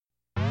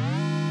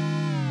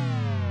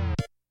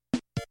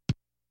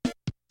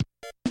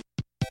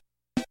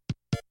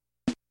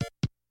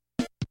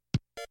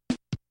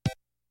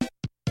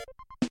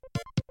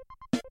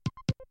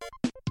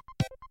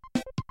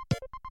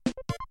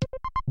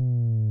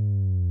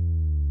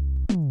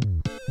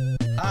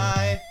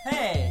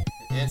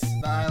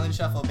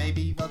Shuffle,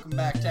 baby. Welcome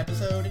back to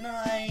episode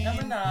 9.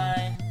 Number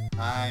 9.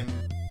 I'm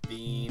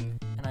Bean.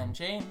 And I'm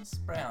James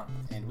Brown.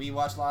 And we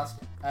watch Lost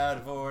out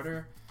of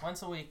order.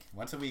 Once a week.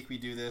 Once a week we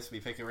do this. We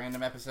pick a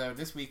random episode.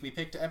 This week we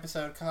picked an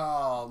episode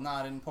called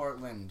Not in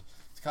Portland.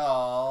 It's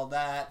called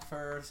that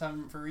for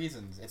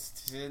reasons.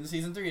 It's in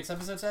season 3. It's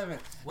episode 7.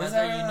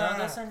 Whether you know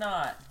this or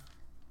not,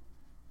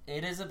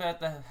 it is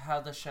about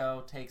how the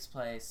show takes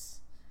place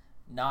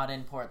not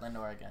in Portland,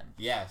 Oregon.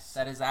 Yes.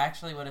 That is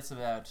actually what it's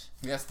about.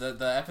 Yes, the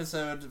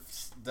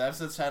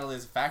episode's title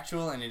is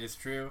factual and it is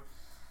true.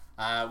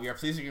 We are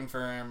pleased to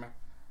confirm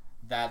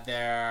that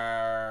there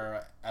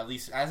are, at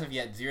least as of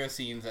yet, 0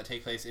 scenes that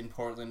take place in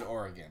Portland,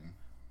 Oregon.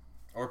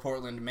 Or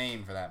Portland,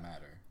 Maine, for that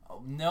matter.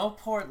 Oh, no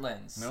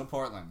Portlands. No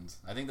Portlands.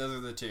 I think those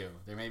are the 2.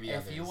 There may be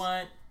others. If you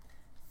want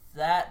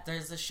that,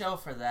 there's a show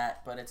for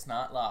that, but it's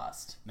not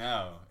Lost.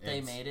 No.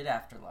 They made it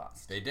after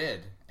Lost. They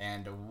did.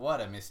 And what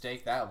a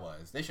mistake that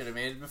was. They should have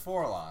made it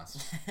before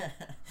Lost.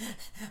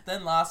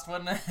 Then Lost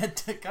wouldn't have had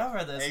to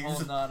cover this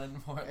whole not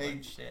in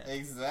Portland shit.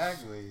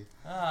 Exactly.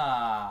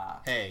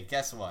 Ah. Hey,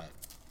 guess what?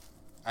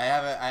 I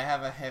have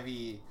a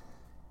heavy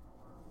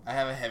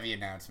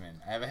announcement.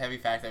 I have a heavy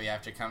fact that we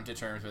have to come to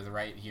terms with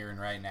right here and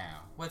right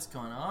now. What's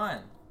going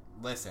on?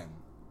 Listen.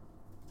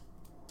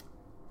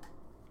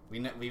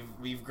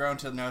 We've grown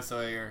to know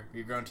Sawyer.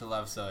 We've grown to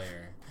love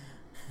Sawyer.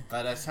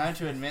 But it's time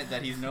to admit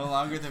that he's no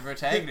longer the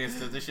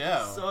protagonist of the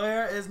show.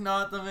 Sawyer is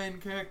not the main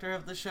character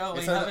of the show.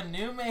 We have a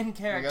new main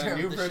character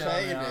of the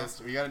protagonist.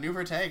 show now. We got a new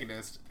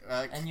protagonist.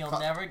 And you'll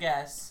never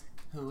guess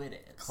who it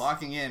is.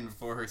 Clocking in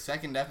for her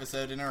 2nd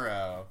episode in a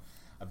row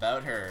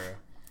about her.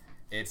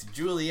 It's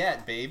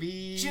Juliet,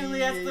 baby.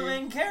 Juliet's the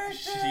main character.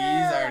 She's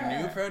our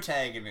new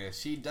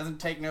protagonist. She doesn't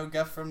take no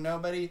guff from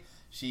nobody.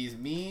 She's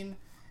mean,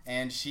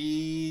 and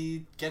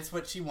she gets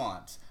what she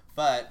wants.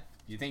 But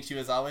you think she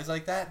was always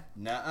like that?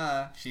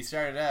 Nuh-uh. She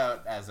started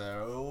out as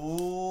a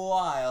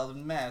wild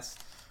mess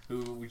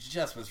who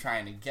just was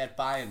trying to get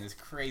by in this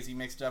crazy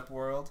mixed-up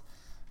world.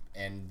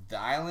 And the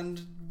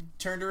island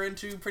turned her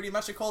into pretty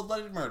much a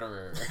cold-blooded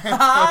murderer. Am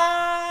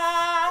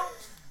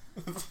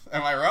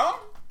I wrong?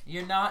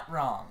 You're not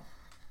wrong.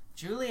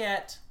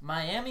 Juliet,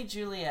 Miami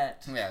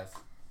Juliet. Yes.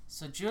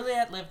 So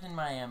Juliet lived in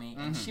Miami,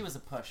 and she was a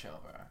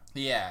pushover.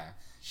 Yeah.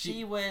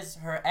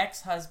 Her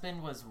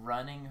ex-husband was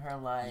running her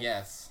life.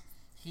 Yes.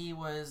 He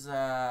was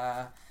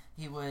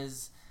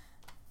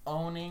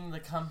owning the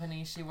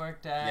company she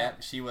worked at.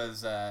 Yep, she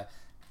was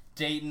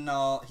dating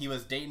all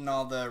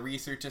the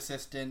research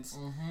assistants,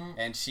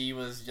 and she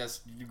was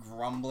just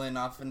grumbling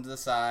off into the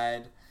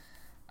side.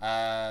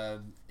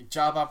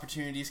 Job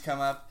opportunities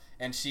come up,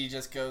 and she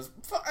just goes,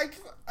 I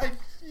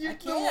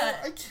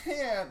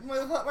can't.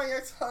 My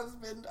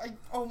ex-husband,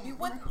 you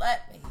wouldn't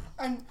let me.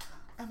 I'm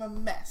a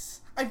mess.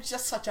 I'm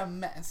just such a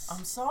mess.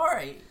 I'm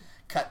sorry.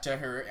 Cut to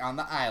her on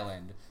the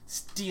island.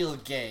 Steel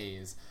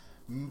gaze.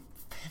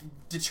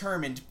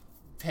 Determined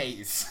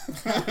pace.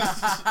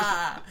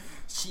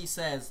 She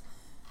says,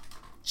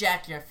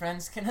 Jack, your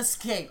friends can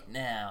escape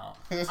now.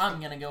 I'm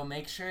gonna go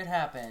make sure it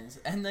happens.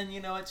 And then you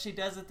know what she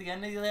does at the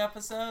end of the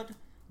episode?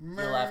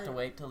 You'll have to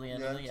wait till the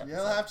end of the episode.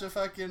 You'll have to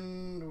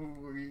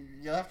fucking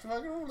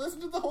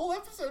listen to the whole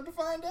episode to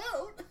find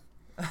out.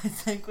 I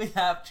think we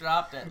have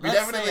dropped it. We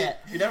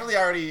definitely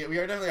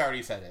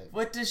already said it.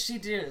 What does she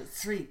do?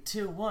 3,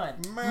 2,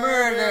 1.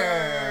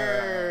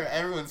 Murder!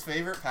 Everyone's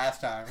favorite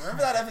pastime.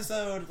 Remember that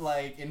episode,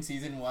 like, in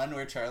season 1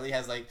 where Charlie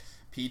has, like,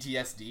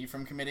 PTSD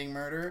from committing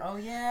murder? Oh,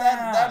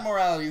 yeah. That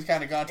morality's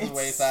kind of gone to the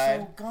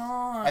wayside. It's so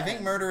gone. I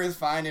think murder is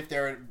fine if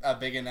they're a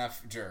big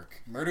enough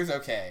jerk. Murder's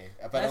okay,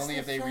 but That's only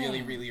if they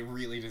really, really,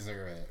 really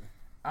deserve it.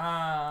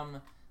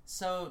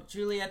 So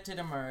Juliet did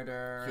a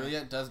murder.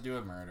 Juliet does do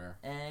a murder.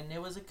 And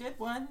it was a good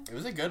one.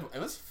 As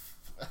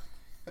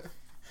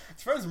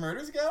far as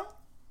murders go,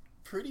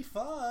 pretty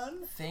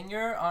fun.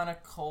 Finger on a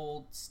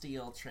cold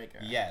steel trigger.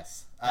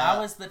 Yes. That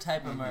was the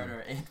type of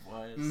murder it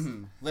was.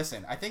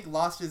 Listen, I think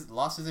Lost is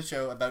a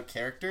show about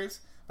characters,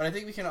 but I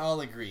think we can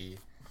all agree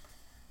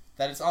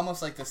that it's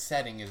almost like the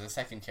setting is a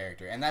second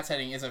character, and that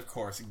setting is, of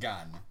course,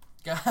 Gun.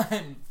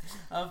 Gun.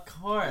 Of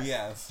course.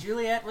 Yes.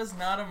 Juliet was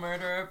not a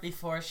murderer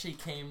before she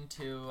came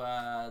to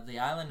the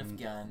island of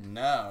Gun.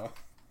 No.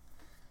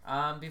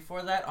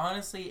 Before that,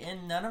 honestly,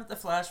 in none of the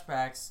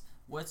flashbacks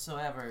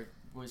whatsoever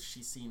was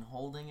she seen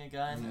holding a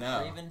gun.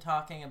 No. Or even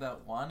talking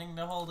about wanting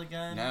to hold a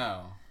gun.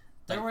 No.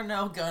 There were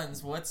no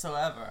guns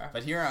whatsoever.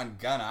 But here on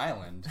Gun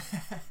Island,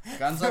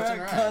 guns there left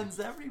and are right. guns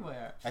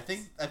everywhere. I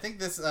think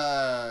this.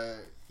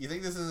 You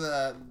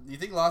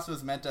think Lost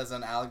was meant as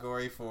an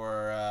allegory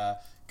for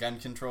gun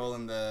control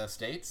in the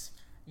States?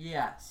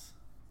 Yes.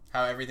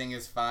 How everything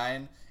is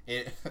fine.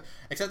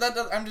 Except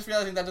I'm just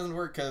realizing that doesn't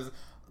work because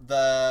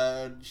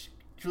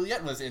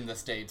Juliet was in the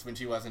States when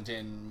she wasn't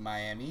in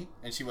Miami,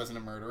 and she wasn't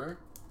a murderer.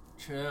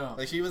 True.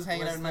 Like, she was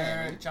hanging out in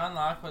Miami. John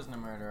Locke wasn't a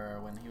murderer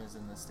when he was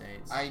in the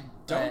States. I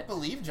don't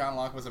believe John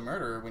Locke was a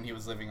murderer when he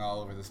was living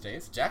all over the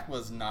States. Jack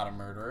was not a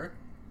murderer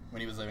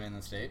when he was living in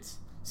the States.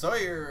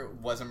 Sawyer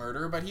was a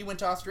murderer, but he went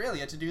to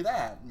Australia to do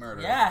that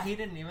murder. Yeah, he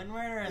didn't even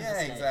murder in the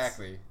States. Yeah,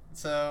 exactly.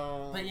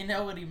 So... But you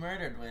know what he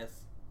murdered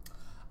with?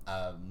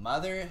 A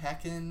mother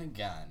heckin'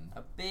 gun.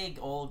 A big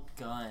old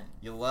gun.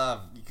 You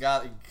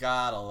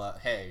gotta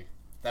love... Hey,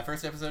 that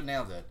first episode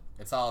nailed it.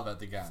 It's all about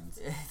the guns.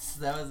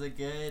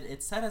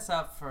 It set us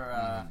up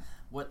for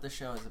what the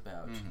show is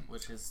about,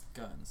 which is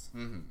guns.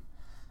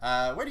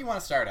 Where do you want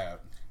to start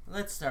out?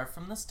 Let's start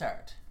from the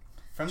start.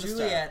 Juliet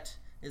Juliet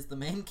is the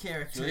main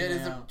character.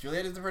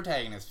 Juliet is the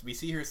protagonist. We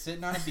see her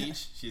sitting on a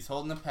beach. She's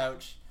holding a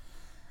pouch.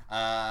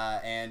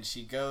 And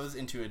she goes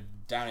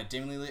down a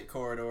dimly lit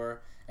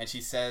corridor, and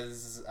she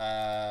says,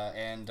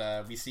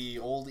 we see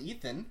old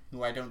Ethan,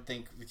 who I don't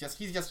think,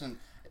 he's just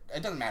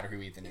it doesn't matter who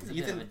Ethan is.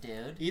 He's a bit of a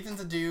dude. Ethan's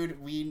a dude.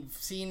 We've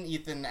seen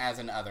Ethan as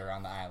an other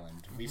on the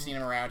island. We've seen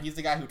him around. He's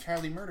the guy who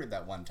Charlie murdered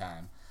that one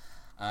time.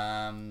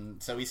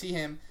 So we see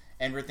him,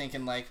 and we're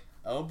thinking like,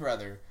 oh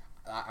brother,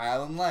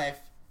 island life.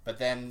 But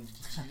then,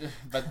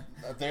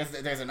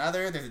 there's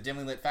a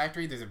dimly lit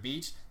factory, there's a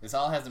beach. This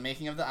all has the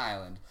making of the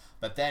island.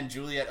 But then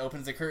Juliet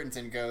opens the curtains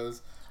and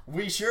goes,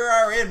 "We sure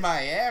are in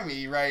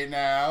Miami right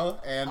now."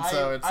 And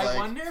so I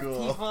wonder if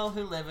people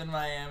who live in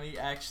Miami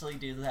actually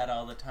do that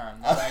all the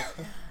time. They're like,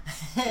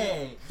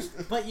 hey,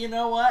 but you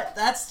know what?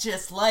 That's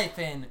just life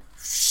in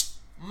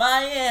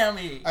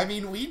Miami. I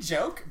mean, we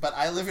joke, but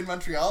I live in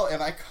Montreal,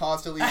 and I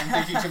constantly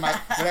am thinking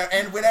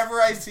to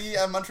whenever I see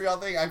a Montreal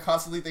thing, I'm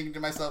constantly thinking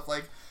to myself,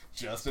 like,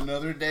 just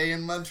another day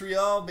in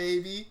Montreal,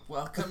 baby.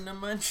 Welcome to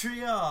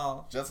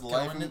Montreal. Just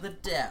going to the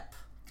dep.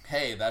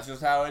 Hey, that's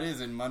just how it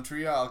is in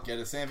Montreal. Get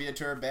a Saint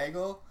Viateur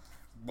bagel,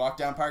 walk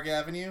down Park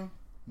Avenue,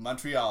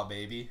 Montreal,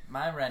 baby.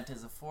 My rent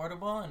is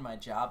affordable and my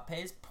job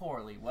pays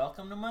poorly.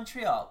 Welcome to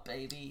Montreal,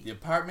 baby. The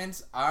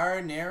apartments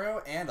are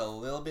narrow and a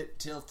little bit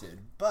tilted,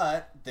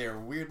 but they're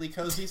weirdly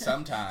cozy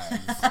sometimes.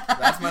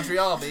 That's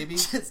Montreal, baby.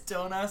 Just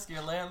don't ask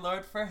your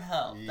landlord for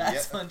help.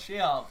 That's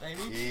Montreal,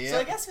 baby. Yep. So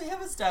I guess we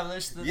have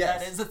established that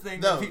that is a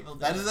thing that people do.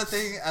 That is a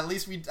thing. At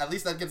least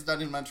that gets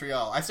done in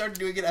Montreal. I started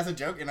doing it as a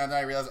joke, and then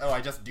I realized, I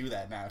just do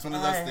that now. It's one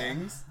of those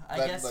things. I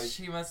guess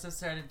she must have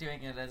started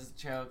doing it as a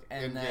joke,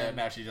 and then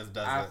now she just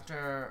does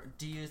it.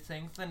 Do you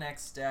think the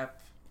next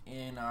step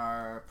in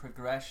our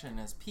progression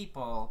as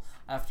people,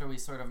 after we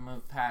sort of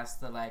move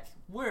past the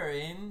we're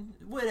in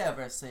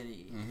whatever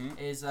city,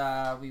 is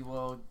we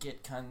will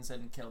get guns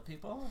and kill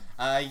people?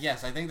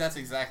 Yes, I think that's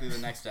exactly the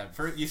next step.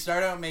 First, you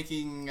start out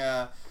making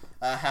a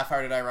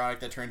half-hearted ironic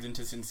that turns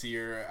into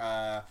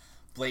sincere,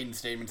 blatant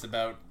statements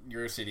about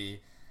your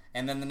city,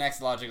 and then the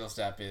next logical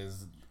step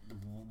is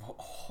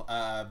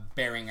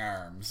bearing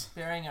arms.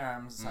 Bearing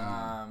arms,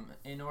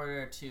 in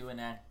order to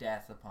enact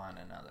death upon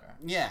another.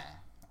 Yeah,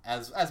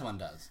 as one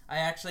does. I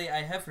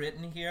have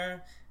written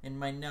here in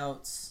my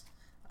notes,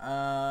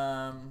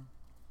 I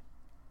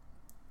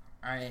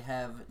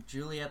have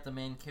Juliet, the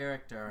main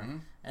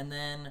character, and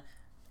then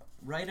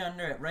right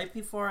under it, right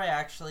before I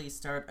actually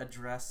start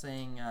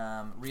addressing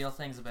real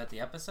things about the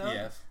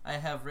episode, I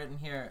have written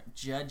here,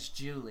 Judge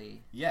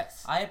Julie.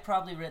 Yes. I had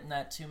probably written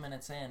that 2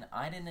 minutes in.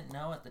 I didn't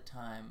know at the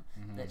time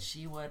that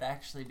she would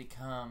actually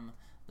become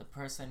the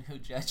person who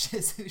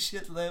judges who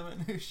should live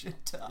and who should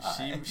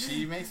die.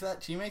 She makes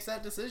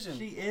that decision.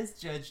 She is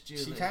Judge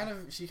Julie.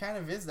 She kind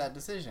of is that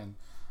decision.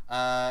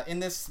 In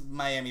this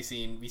Miami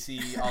scene, we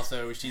see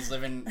also she's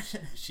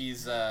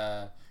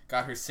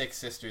got her sick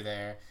sister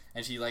there,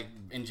 and she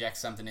injects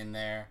something in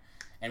there,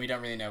 and we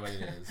don't really know what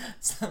it is.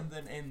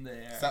 Something in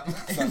there.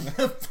 Something. In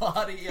the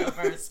body of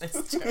her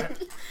sister.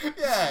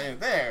 Yeah,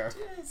 there.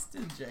 Just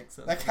inject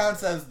something. That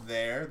counts as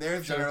there.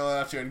 There's general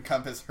enough to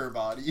encompass her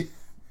body.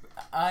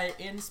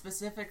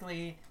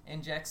 Specifically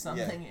inject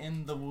something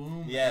in the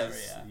womb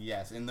area.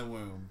 Yes, in the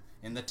womb.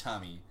 In the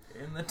tummy.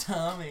 In the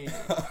tummy.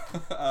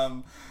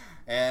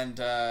 And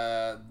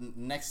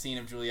next scene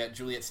of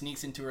Juliet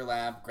sneaks into her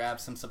lab,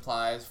 grabs some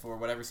supplies for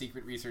whatever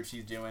secret research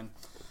she's doing,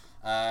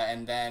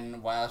 and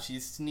then while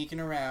she's sneaking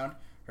around,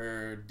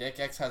 her dick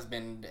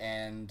ex-husband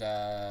and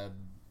the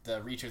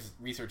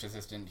research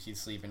assistant he's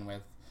sleeping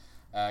with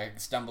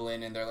stumble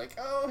in, and they're like,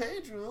 "Oh, hey,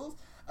 Jules,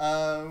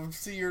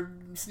 see you're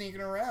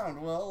sneaking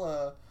around.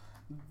 Well,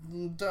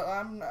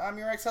 I'm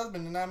your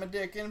ex-husband, and I'm a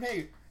dick, and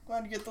hey, go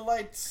on to get the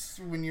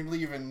lights when you're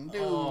leaving,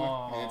 dude."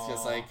 And it's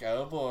just like,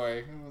 oh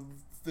boy.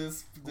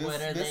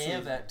 What are they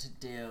about to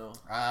do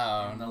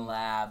in the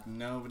lab?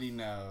 Nobody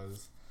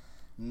knows.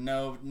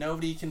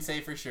 Nobody can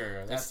say for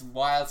sure. That's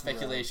wild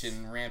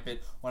speculation, rampant.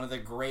 One of the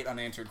great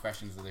unanswered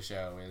questions of the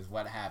show is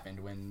what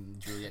happened when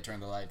Juliet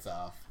turned the lights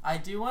off. I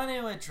do want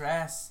to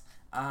address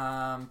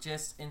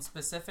just in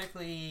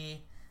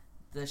specifically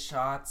the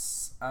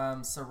shots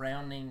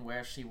surrounding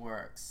where she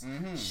works.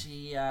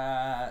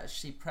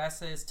 She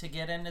presses to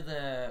get into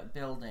the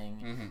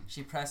building.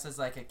 She presses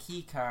a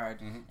key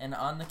card, and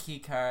on the key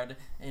card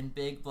in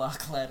big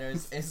block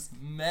letters is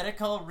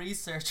medical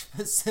research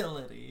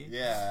facility.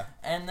 Yeah.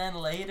 And then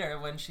later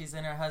when she's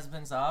in her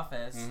husband's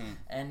office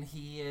and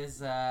he is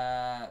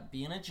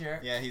being a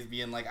jerk. Yeah, he's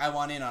being like, I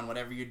want in on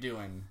whatever you're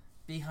doing.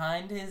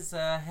 Behind his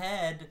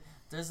head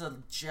there's a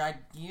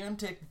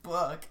gigantic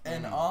book,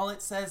 and all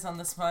it says on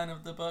the spine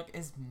of the book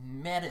is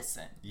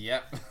medicine.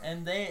 Yep.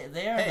 And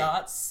they are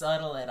not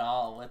subtle at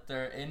all with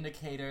their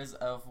indicators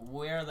of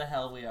where the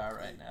hell we are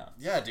right now.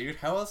 Yeah, dude.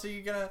 How else are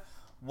you gonna...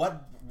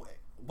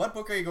 What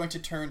book are you going to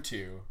turn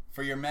to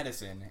for your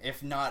medicine,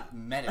 if not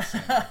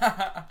medicine?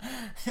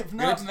 If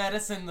not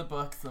medicine, the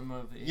book, the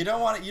movie. You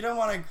don't want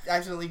to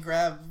accidentally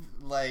grab,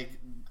 like,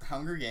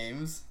 Hunger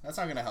Games. That's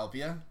not gonna help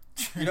you.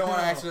 You don't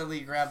want to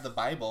accidentally grab the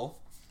Bible.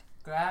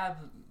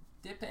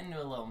 Dip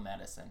into a little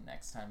medicine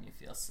next time you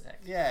feel sick.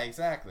 Yeah,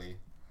 exactly.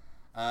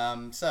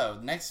 So,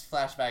 next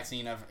flashback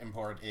scene of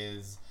import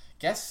is,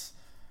 guess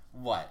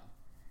what?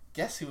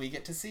 Guess who we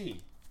get to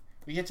see?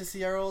 We get to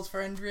see our old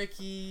friend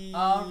Ricky.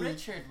 Oh,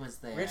 Richard was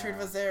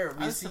there.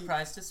 I was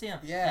surprised to see him.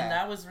 Yeah. And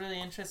that was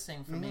really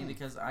interesting for me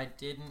because I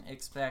didn't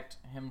expect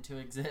him to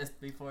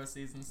exist before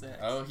season 6.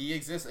 Oh, he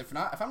exists. If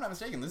I'm not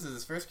mistaken, this is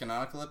his first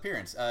canonical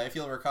appearance. If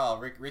you'll recall,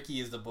 Ricky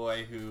is the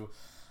boy who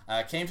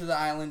came to the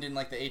island in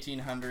like the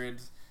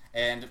 1800s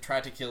and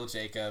tried to kill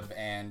Jacob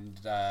and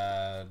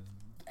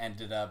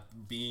ended up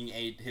being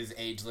his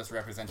ageless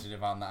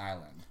representative on the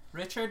island.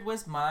 Richard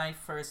was my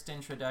first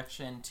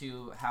introduction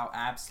to how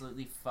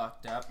absolutely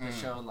fucked up the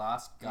show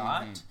Lost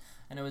got,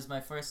 and it was my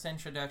first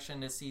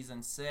introduction to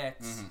season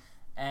 6,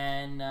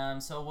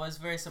 and so it was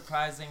very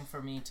surprising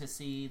for me to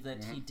see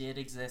that he did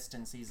exist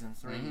in season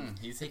 3,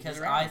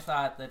 because I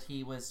thought that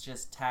he was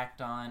just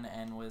tacked on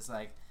and was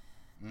like,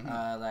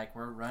 like,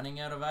 we're running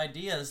out of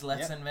ideas,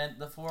 let's invent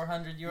the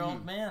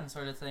 400-year-old man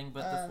sort of thing,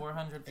 but the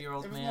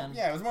 400-year-old man...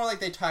 it was more like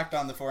they tacked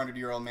on the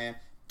 400-year-old man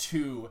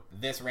to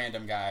this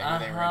random guy who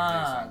they were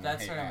introducing.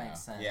 That sort of makes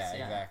sense. Yeah,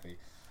 exactly.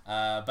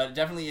 But it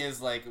definitely is,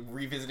 like,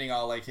 revisiting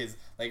all, like, his,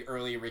 like,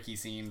 early Ricky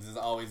scenes is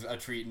always a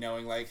treat,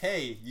 knowing, like,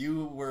 hey,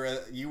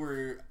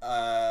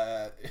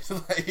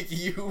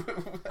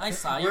 I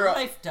saw your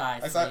wife die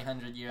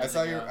 300 years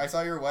ago. I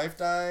saw your wife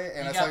die,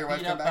 and I saw your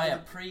wife come back. You got beat up by a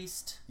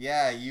priest.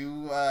 Yeah,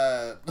 you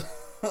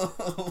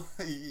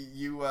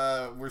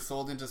were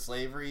sold into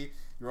slavery.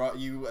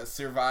 You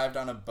survived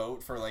on a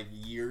boat for like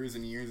years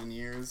and years and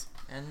years.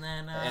 And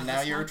then and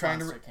now you're trying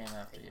to came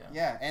after you.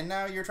 Yeah, and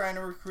now you're trying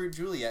to recruit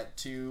Juliet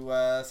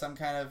to some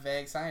kind of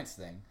vague science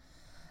thing.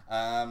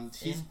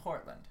 In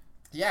Portland.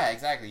 Yeah,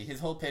 exactly. His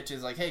whole pitch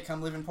is like, hey,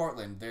 come live in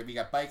Portland. We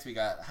got bikes, we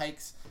got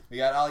hikes, we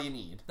got all you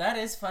need. That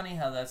is funny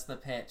how that's the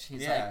pitch.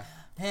 He's like,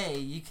 hey,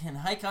 you can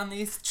hike on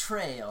these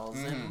trails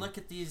and look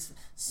at these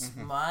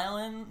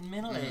smiling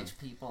middle-aged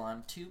people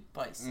on 2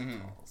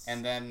 bicycles.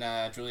 And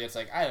then Juliet's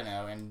like, I don't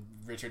know. And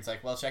Richard's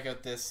like, well, check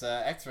out this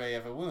x-ray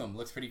of a womb.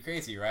 Looks pretty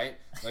crazy, right?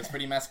 Looks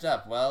pretty messed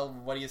up. Well,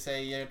 what do you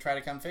say you try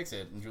to come fix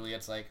it? And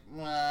Juliet's like,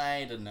 well,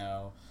 I don't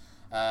know.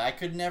 I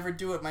could never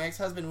do it. My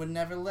ex-husband would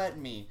never let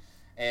me.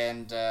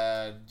 And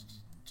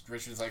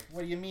Richard's like,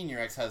 what do you mean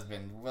your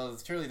ex-husband? Well,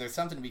 surely there's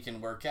something we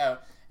can work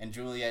out. And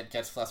Juliet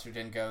gets flustered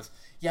and goes,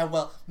 yeah,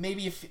 well,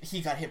 maybe if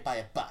he got hit by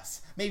a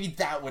bus, maybe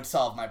that would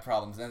solve my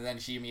problems. And then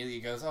she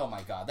immediately goes, oh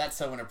my god, that's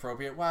so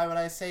inappropriate. Why would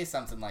I say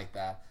something like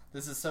that?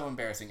 This is so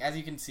embarrassing. As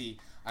you can see,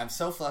 I'm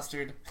so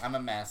flustered. I'm a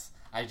mess.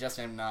 I just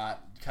am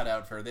not cut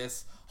out for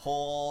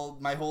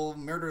my whole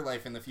murder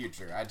life in the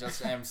future. I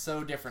just am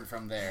so different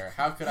from there.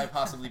 How could I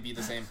possibly be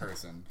the same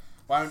person?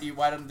 Why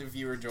don't the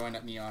viewer join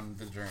me on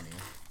the journey?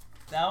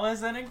 That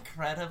was an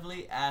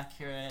incredibly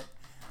accurate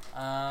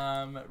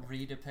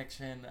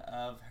redepiction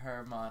of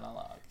her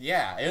monologue.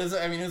 Yeah, it was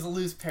a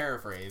loose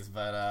paraphrase,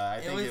 but I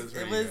think it was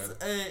pretty good.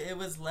 It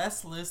was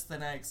less loose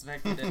than I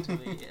expected it to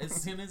be. As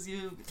soon as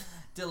you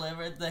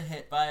delivered the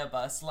hit by a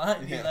bus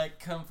line, you like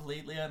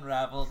completely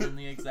unraveled in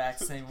the exact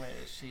same way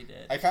as she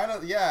did.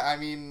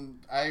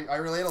 I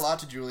relate a lot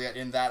to Juliet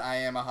in that I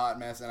am a hot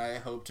mess, and I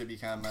hope to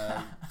become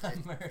a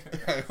murderer.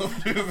 I hope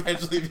to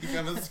eventually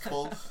become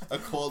a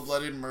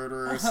cold-blooded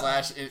murderer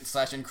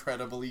slash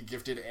incredibly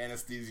gifted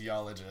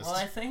anesthesiologist. Well,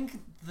 I think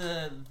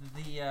the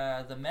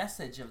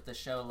message of the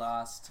show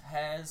Lost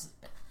has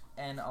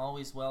and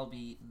always will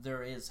be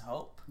there is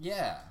hope.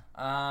 Yeah.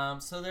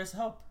 So there's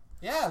hope.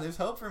 Yeah, there's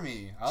hope for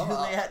me.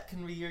 Juliet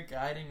can be your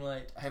guiding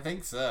light. I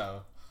think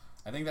so.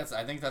 I think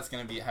that's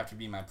gonna have to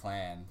be my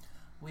plan.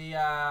 I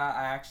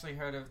actually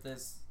heard of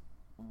this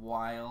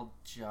wild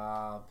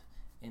job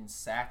in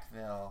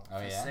Sackville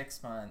for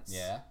 6 months.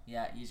 Yeah.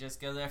 Yeah, you just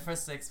go there for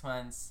 6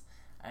 months,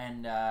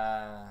 and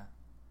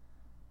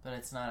but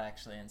it's not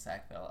actually in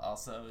Sackville.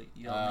 Also,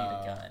 you'll need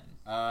a gun.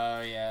 Oh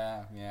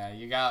yeah,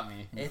 you got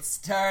me. It's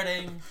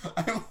starting.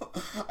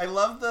 I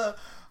love the.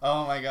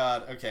 Oh my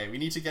god. Okay, we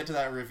need to get to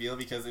that reveal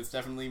because it's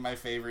definitely my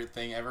favorite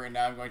thing ever, and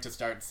now I'm going to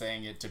start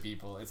saying it to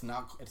people. It's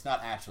not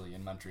actually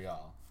in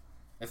Montreal.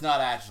 It's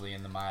not actually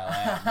in the Mile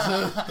End.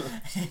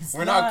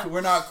 We're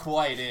not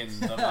quite in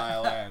the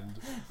Mile End.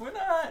 We're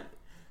not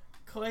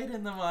quite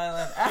in the Mile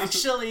End.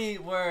 Actually,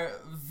 we're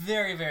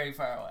very, very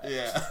far away.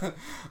 Yeah.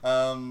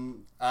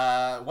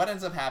 What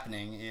ends up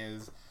happening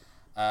is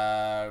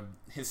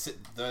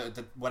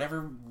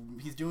whatever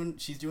she's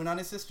doing on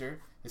his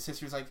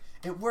sister's like,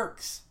 it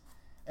works.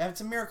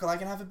 It's a miracle. I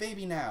can have a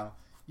baby now.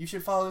 You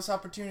should follow this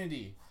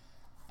opportunity.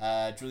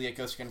 Juliet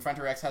goes to confront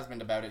her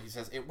ex-husband about it. He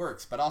says, it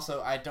works, but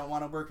also I don't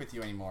want to work with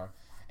you anymore.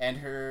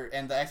 And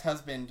the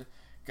ex-husband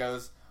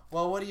goes,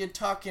 well, what are you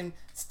talking?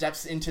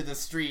 Steps into the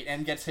street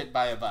and gets hit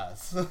by a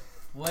bus.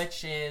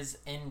 Which is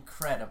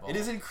incredible. It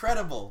is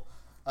incredible.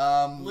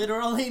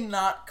 Literally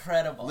not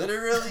credible.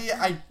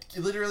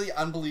 Literally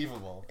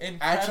unbelievable.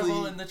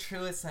 Incredible in the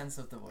truest sense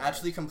of the word.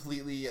 Actually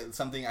completely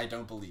something I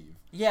don't believe.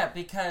 Yeah,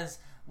 because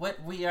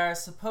what we are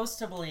supposed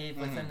to believe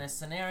within this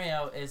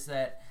scenario is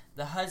that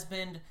the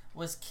husband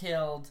was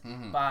killed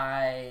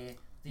by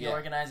the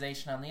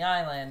organization on the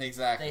island.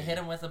 Exactly. They hit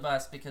him with a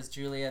bus because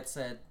Juliet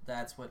said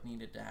that's what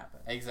needed to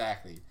happen.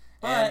 Exactly.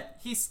 But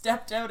he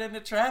stepped out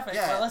into traffic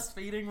while a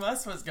speeding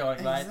bus was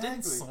going by. It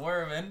didn't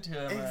swerve into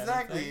him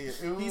Exactly. or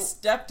anything. He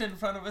stepped in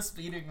front of a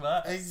speeding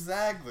bus.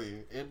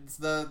 Exactly. It's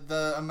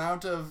the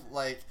amount of,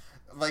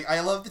 I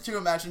love to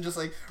imagine just,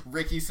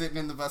 Ricky sitting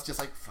in the bus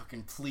just,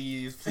 fucking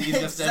please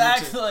just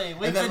exactly.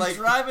 We've been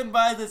driving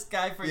by this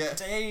guy for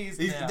days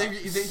now.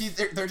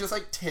 They're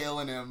just,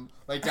 tailing him,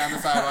 down the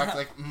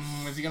sidewalk,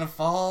 is he gonna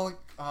fall?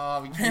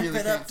 Oh, we really Ramp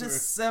it up to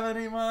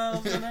 70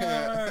 miles an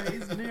hour.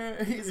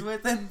 He's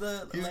within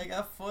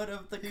a foot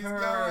of the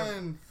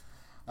curb.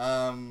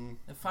 Going.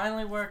 It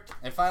finally worked.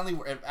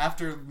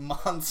 After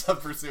months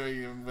of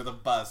pursuing him with a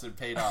bus, it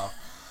paid off.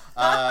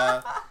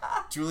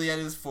 Juliet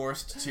is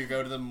forced to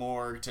go to the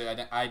morgue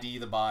to ID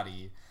the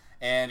body.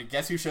 And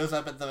guess who shows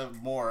up at the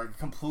morgue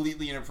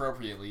completely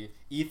inappropriately?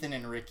 Ethan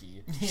and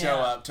Ricky show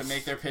up to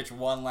make their pitch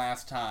one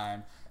last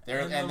time.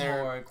 They're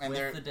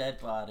the dead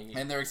body.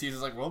 And their excuse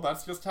is well,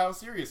 that's just how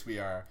serious we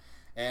are.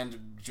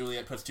 And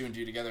Juliet puts 2 and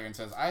 2 together and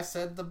says, I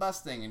said the bus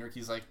thing. And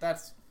Ricky's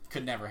that's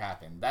could never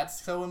happen. That's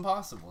so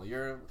impossible.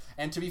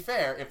 And to be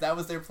fair, if that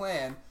was their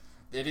plan,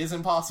 it is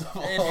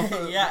impossible.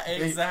 Yeah,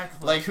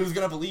 exactly. Who's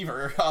gonna believe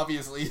her?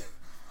 Obviously.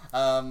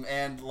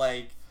 And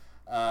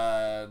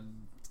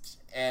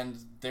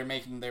they're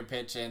making their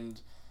pitch, and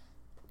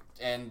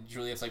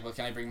Juliet's well,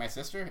 can I bring my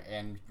sister?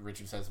 And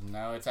Richard says,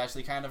 no, it's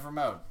actually kind of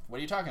remote. What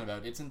are you talking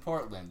about? It's in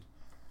Portland.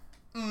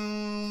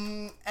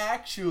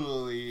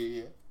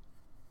 Actually,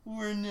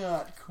 we're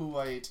not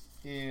quite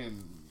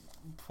in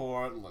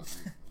Portland.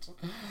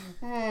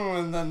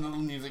 And then the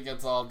music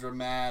gets all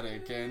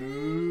dramatic, and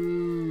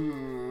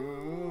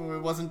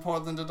it wasn't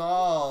Portland at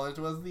all. It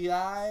was the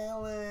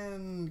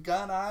island,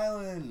 Gun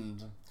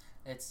Island.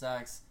 It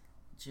sucks.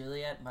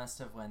 Juliet must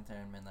have went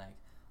there and been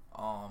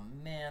oh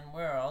man,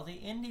 where are all the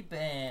indie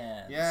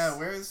bands? Yeah,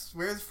 where's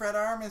Fred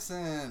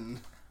Armisen?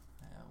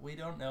 We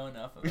don't know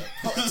enough about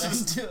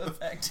Portland to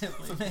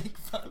effectively make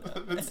fun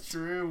of it. It's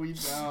true, we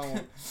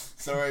don't.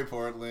 Sorry,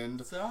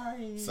 Portland.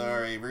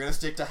 Sorry. We're gonna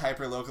stick to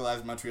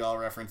hyper-localized Montreal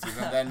references,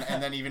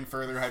 and then even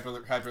further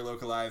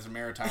hyper-localized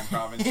maritime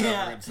province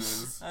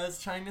references. I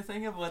was trying to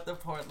think of what the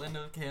Portland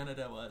of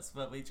Canada was,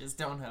 but we just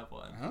don't have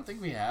one. I don't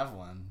think we have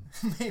one.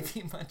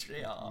 Maybe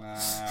Montreal.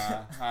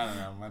 Nah, I don't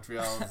know.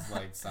 Montreal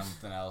is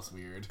something else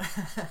weird.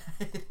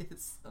 It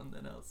is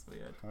something else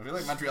weird. I feel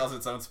like Montreal's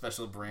its own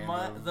special brand.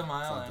 The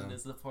Mileland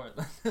is the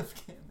Portland of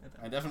Canada.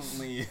 I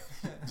definitely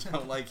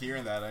don't like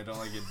hearing that. I don't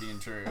like it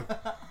being true.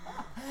 What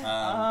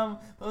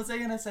was I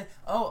gonna say?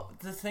 Oh,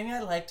 the thing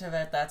I liked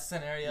about that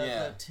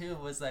scenario too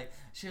was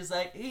she was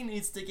he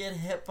needs to get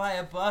hit by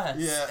a bus.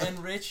 Yeah.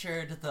 And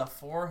Richard, the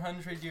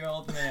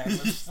 400-year-old man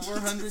with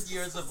 400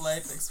 years of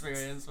life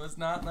experience, was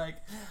not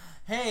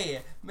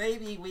hey,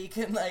 maybe we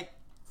can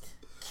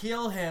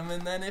kill him,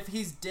 and then if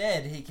he's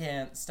dead, he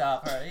can't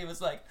stop her. He was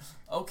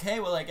okay,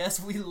 well, I guess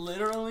we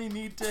literally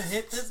need to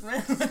hit this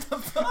man with the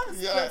bus.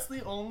 Yeah. That's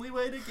the only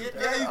way to get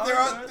her.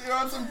 Yeah, they're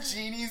on some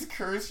genie's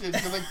curse shit,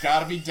 because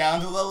gotta be down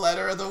to the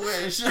letter of the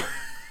wish.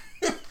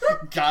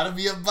 Gotta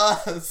be a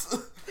bus.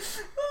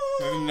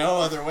 There's no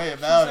other way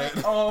about it.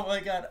 Oh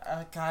my god,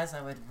 guys,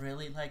 I would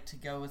really like to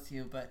go with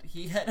you, but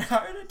he had a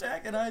heart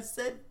attack and I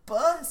said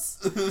bus.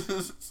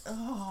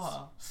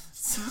 Oh.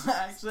 So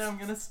actually, I'm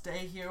gonna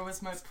stay here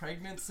with my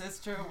pregnant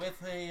sister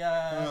with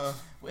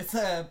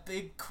a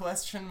big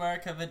question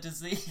mark of a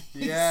disease.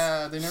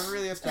 Yeah, they never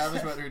really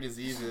established what her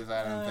disease is,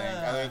 I don't think,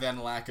 other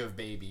than lack of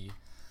baby.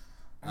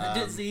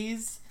 The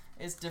disease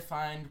is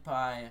defined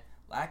by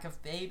lack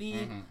of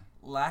baby,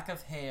 lack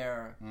of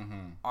hair,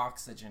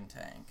 oxygen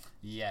tank.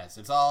 Yes,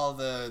 it's all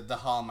the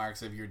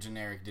hallmarks of your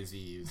generic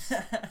disease.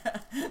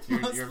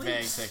 your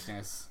vague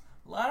sickness.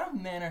 A lot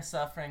of men are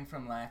suffering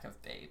from lack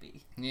of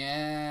baby.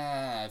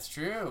 Yeah, it's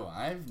true.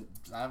 I'm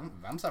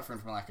suffering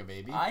from lack of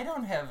baby. I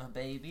don't have a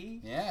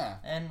baby. Yeah.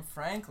 And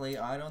frankly,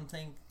 I don't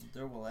think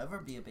there will ever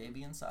be a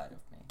baby inside of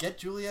me. Get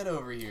Juliet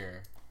over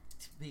here.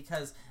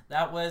 Because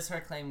that was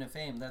her claim to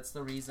fame. That's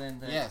the reason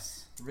that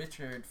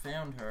Richard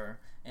found her.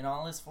 In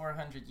all his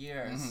 400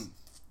 years,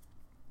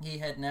 he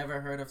had never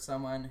heard of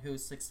someone who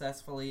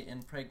successfully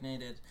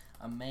impregnated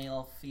a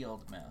male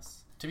field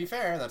mouse. To be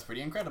fair, that's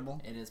pretty incredible.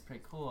 It is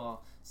pretty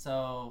cool.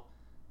 So,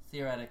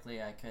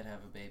 theoretically, I could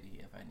have a baby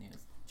if I knew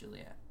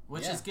Juliet.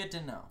 Which is good to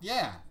know.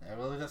 Yeah.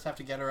 We'll just have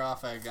to get her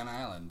off Gun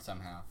Island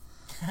somehow.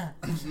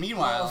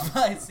 Meanwhile...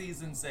 by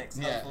season 6,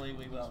 hopefully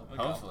we will.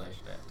 Hopefully.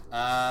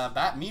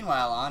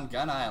 Meanwhile, on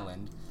Gun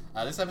Island,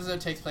 This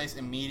episode takes place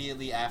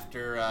immediately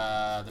after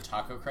the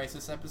Taco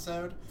Crisis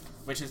episode,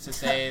 which is to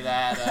say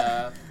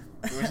that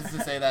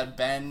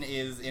Ben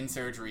is in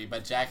surgery,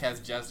 but Jack has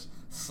just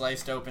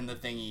sliced open the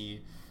thingy,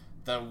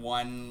 the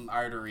one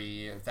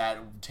artery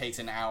that takes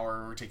an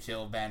hour to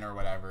kill Ben or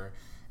whatever,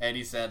 and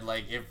he said,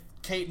 like, if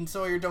Kate and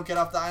Sawyer don't get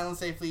off the island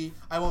safely,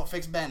 I won't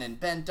fix Ben, and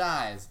Ben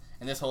dies.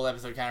 And this whole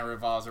episode kind of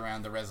revolves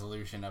around the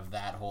resolution of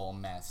that whole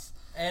mess.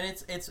 And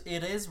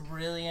it is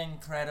really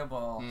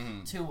incredible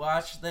to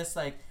watch this,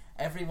 like,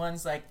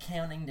 everyone's, like,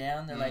 counting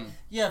down. They're like,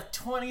 you have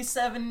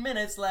 27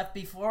 minutes left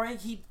before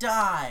he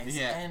dies.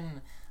 Yeah.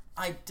 And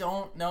I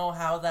don't know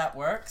how that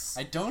works.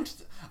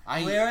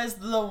 Whereas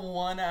the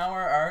 1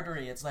 hour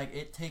artery, it's like,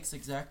 it takes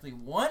exactly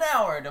 1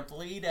 hour to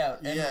bleed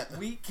out. And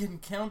we can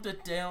count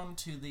it down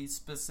to the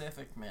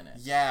specific minute.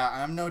 Yeah,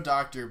 I'm no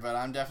doctor, but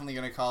I'm definitely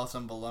going to call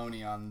some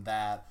baloney on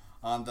that.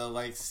 On the,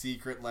 like,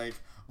 secret, like...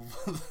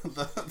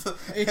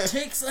 It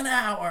takes an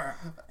hour.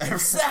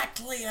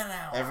 Exactly an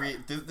hour.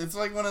 It's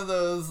like one of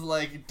those,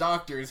 like,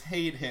 doctors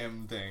hate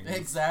him things.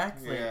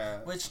 Exactly.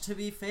 Yeah. Which, to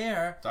be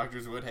fair...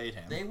 Doctors would hate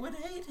him. They would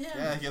hate him.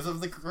 Yeah, because of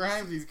the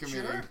crimes he's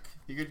committing. Jerk.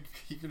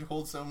 He could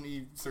hold so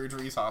many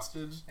surgeries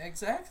hostage.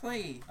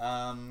 Exactly.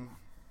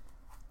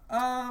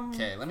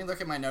 Okay, let me look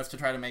at my notes to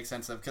try to make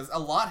sense of... Because a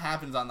lot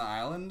happens on the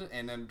island,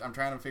 and I'm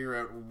trying to figure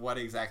out what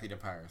exactly to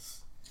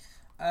parse.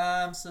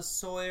 So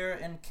Sawyer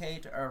and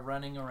Kate are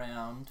running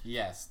around.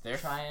 Yes, they're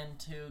trying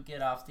to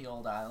get off the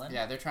old island.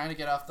 Yeah, they're trying to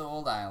get off the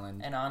old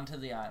island. And onto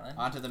the island.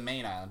 Onto the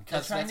main island. They're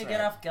trying to get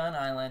off Gun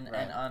Island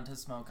and onto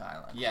Smoke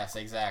Island. Yes,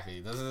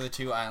 exactly. Those are the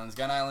two islands.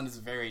 Gun Island is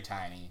very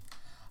tiny.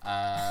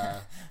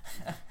 And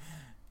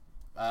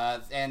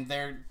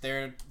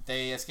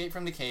they escape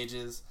from the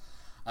cages,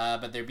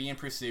 but they're being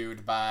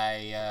pursued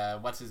by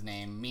what's his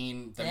name?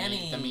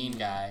 The mean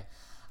guy.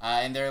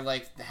 And they're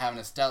like having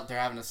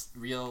a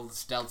real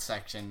stealth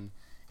section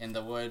in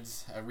the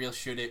woods, a real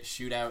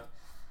shootout,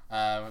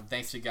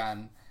 thanks to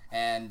Gun.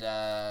 And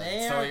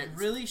they are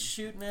really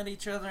shooting at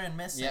each other and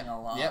missing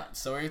a lot. Yep.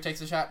 Sawyer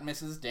takes a shot and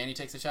misses. Danny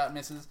takes a shot and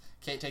misses.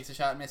 Kate takes a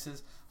shot and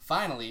misses.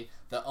 Finally,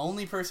 the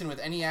only person with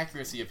any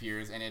accuracy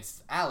appears, and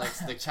it's Alex,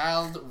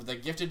 the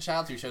gifted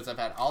child who shows up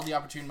at all the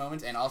opportune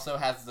moments and also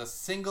has the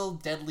single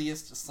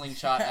deadliest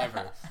slingshot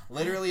ever.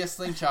 Literally a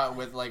slingshot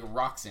with, like,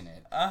 rocks in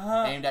it,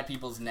 aimed at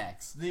people's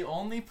necks. The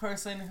only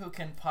person who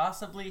can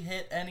possibly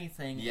hit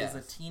anything is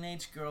a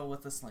teenage girl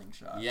with a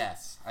slingshot.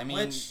 Yes. I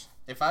mean,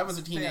 if I was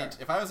a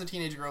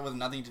teenage girl with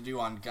nothing to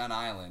do on Gun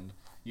Island,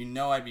 you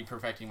know I'd be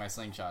perfecting my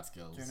slingshot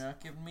skills. You're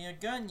not giving me a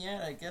gun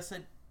yet. I guess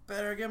I'd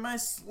better get my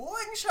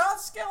slingshot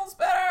skills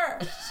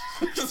better.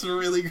 Just a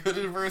really good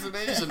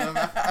impersonation of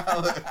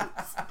Alex.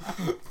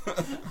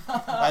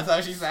 That's how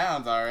she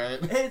sounds,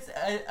 alright.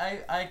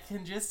 I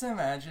can just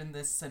imagine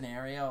this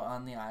scenario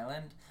on the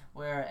island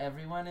where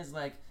everyone is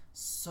like,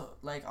 so,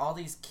 like, all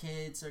these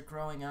kids are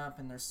growing up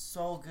and they're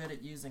so good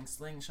at using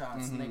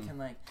slingshots and they can,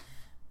 like,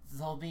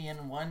 they'll be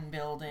in one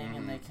building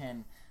and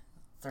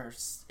they're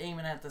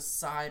aiming at the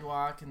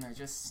sidewalk and they're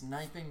just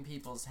sniping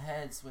people's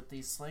heads with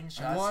these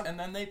slingshots. And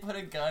then they put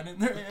a gun in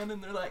their hand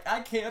and they're like, I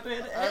can't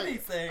hit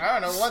anything. I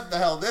don't know what the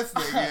hell this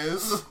thing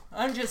is.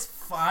 I'm just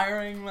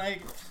firing,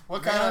 like,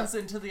 rounds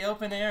into the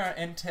open air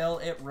until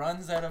it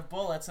runs out of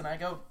bullets and I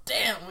go,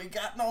 damn, we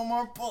got no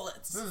more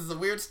bullets. This is a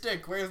weird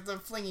stick. Where's the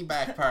flingy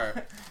back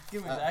part?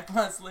 Give me back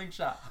my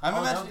slingshot.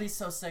 That would be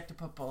so sick to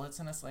put bullets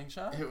in a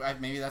slingshot.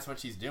 Maybe that's what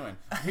she's doing.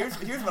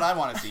 Here's what I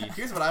want to see.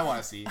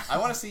 I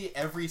want to see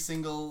every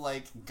single,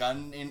 like,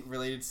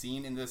 gun-related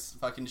scene in this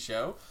fucking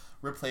show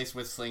replaced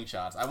with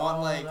slingshots. I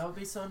want, that would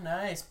be so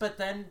nice. But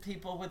then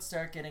people would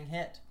start getting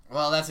hit.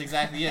 Well, that's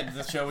exactly it.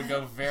 The show would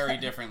go very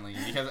differently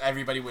because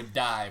everybody would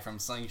die from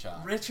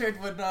slingshots.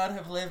 Richard would not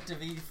have lived to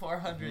be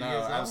 400 years old.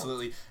 No,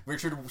 absolutely.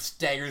 Richard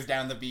staggers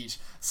down the beach,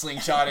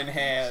 slingshot in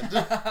hand,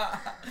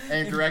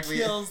 and directly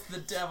kills the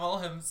devil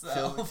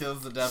himself.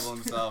 Kills the devil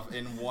himself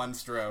in one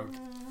stroke.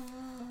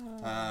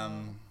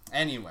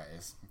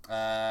 Anyways,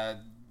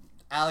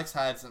 Alex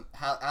hides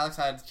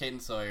Kate and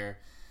Sawyer,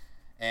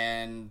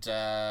 and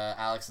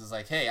Alex is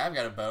like, "Hey, I've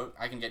got a boat.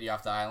 I can get you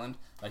off the island,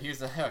 but here's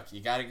the hook.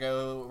 You gotta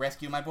go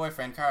rescue my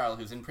boyfriend Carl,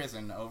 who's in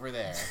prison over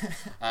there."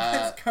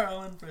 Why is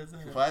Carl in prison?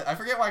 What? I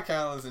forget why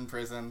Carl is in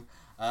prison.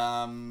 They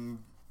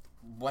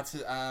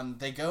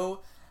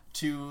go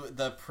to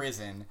the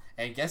prison,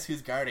 and guess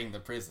who's guarding the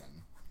prison?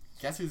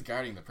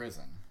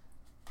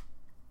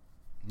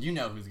 You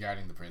know who's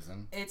guarding the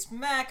prison. It's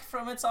Mac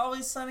from It's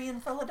Always Sunny in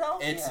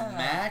Philadelphia. It's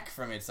Mac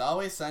from It's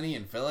Always Sunny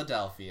in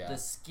Philadelphia. The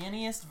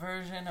skinniest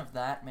version of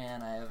that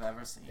man I have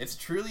ever seen. It's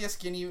truly a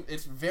skinny...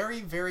 It's very,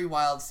 very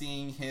wild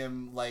seeing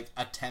him, like,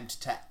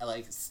 attempt to,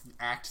 like,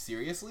 act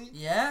seriously.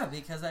 Yeah,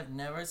 because I've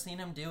never seen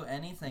him do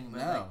anything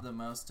but, like, the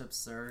most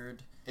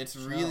absurd... It's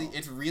really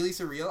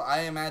surreal.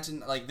 I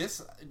imagine, like,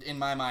 this, in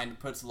my mind,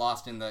 puts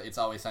Lost in the It's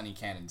Always Sunny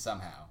canon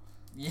somehow.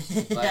 Yeah.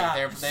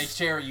 Like, they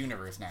share a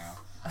universe now.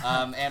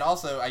 And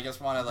also, I just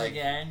want to, like... The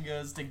gang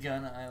goes to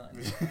Gun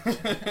Island.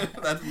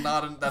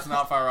 That's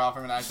not far off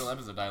from an actual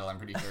episode title, I'm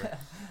pretty sure.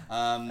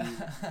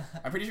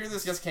 I'm pretty sure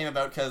this just came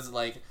about because,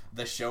 like,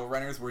 the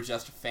showrunners were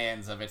just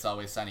fans of It's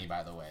Always Sunny,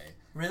 by the way.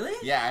 Really?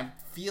 Yeah,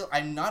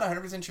 I'm not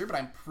 100% sure, but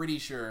I'm pretty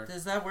sure.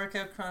 Does that work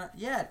out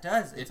Yeah, it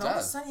does. It's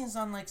Always Sunny is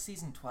on, like,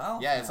 season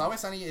 12. Yeah, It's Always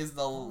Sunny is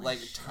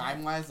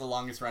time-wise, the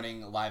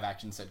longest-running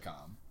live-action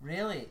sitcom.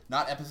 Really?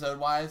 Not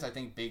episode-wise. I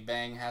think Big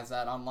Bang has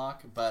that on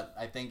lock, but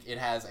I think it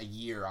has a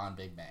year on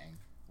Big Bang.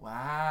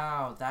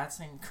 Wow, that's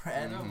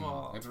incredible.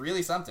 Mm-hmm. It's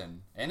really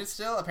something. And it's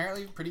still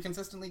apparently pretty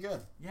consistently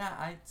good. Yeah,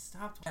 I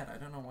stopped. I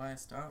don't know why I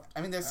stopped.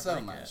 I mean, there's so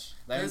much.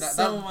 There's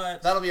so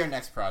much. That'll be our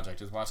next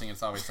project, is watching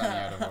It's Always Sunny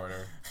out of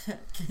order.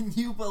 Can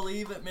you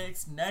believe it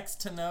makes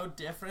next to no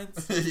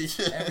difference?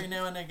 Every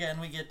now and again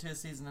we get to a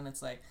season and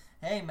it's like,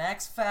 hey,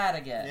 Mac's fat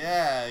again.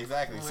 Yeah,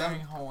 exactly.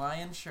 Wearing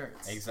Hawaiian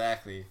shirts.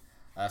 Exactly.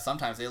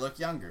 Sometimes they look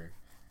younger.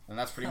 And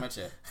that's pretty much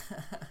it.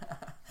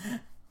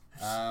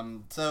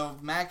 So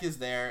Mac is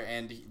there,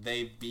 and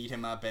they beat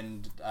him up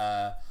and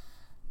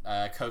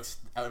coax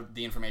out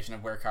the information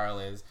of where Carl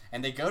is.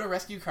 And they go to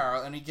rescue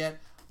Carl, and we get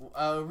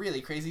a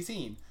really crazy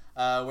scene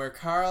where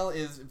Carl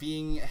is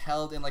being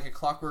held in like a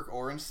Clockwork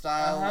Orange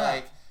style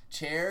like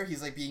chair.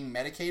 He's like being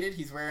medicated.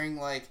 He's wearing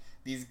like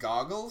these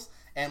goggles,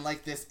 and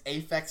like this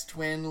Aphex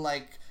Twin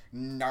like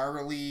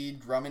gnarly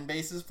drum and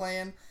bass is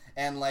playing,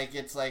 and like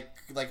it's like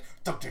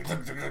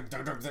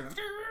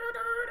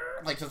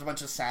just a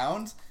bunch of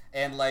sounds.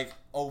 And, like,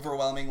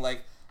 overwhelming,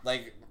 like,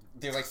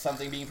 there's, like,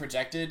 something being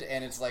projected,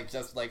 and it's, like,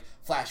 just, like,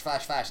 flash,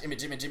 flash, flash,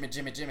 image, a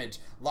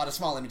lot of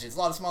small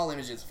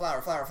images,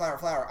 flower,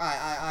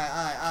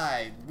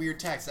 I, weird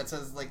text that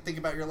says, like, think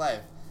about your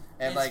life.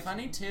 And, it's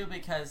funny, too,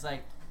 because,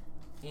 like,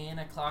 in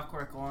A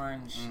Clockwork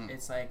Orange,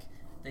 it's, like,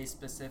 they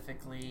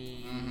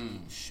specifically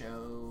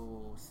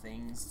show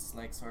things,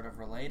 like, sort of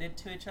related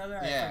to each other.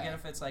 Yeah. I forget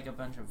if it's, like, a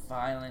bunch of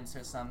violence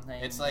or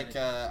something. It's, like,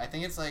 I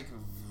think it's, like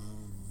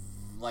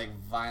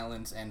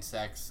violence and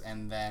sex,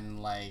 and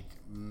then like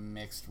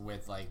mixed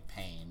with like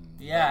pain.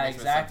 Yeah,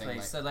 exactly.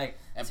 So like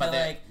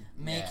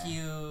make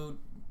you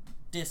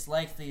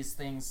dislike these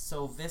things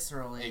so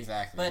viscerally.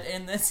 Exactly. But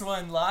in this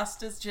one,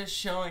 Lost is just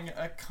showing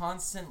a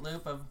constant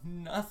loop of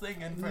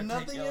nothing in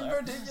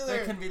particular.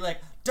 There can be like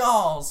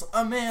dolls,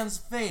 a man's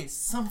face,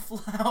 some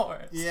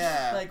flowers.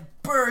 Yeah.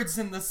 Like birds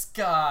in the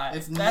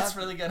sky. That's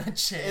really gonna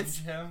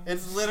change him.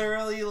 It's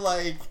literally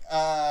like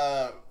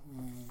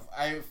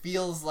it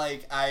feels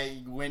like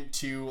I went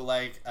to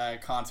like a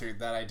concert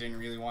that I didn't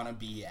really want to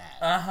be at.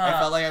 I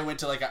felt like I went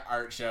to like an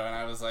art show, and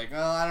I was like,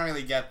 well, I don't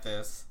really get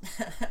this.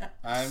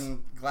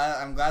 I'm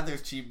glad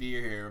there's cheap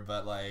beer here,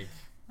 but like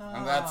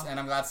I'm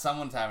glad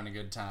someone's having a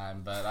good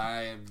time, but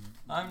I'm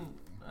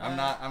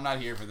not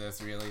here for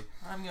this really.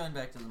 I'm going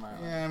back to the Mile.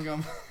 Yeah, I'm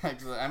going back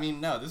to I mean,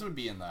 no, this would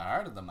be in the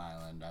heart of the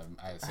Mile,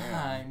 I assume.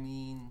 I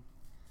mean,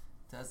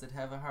 does it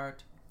have a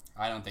heart?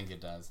 I don't think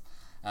it does.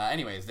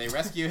 Anyways, they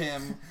rescue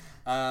him,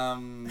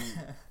 and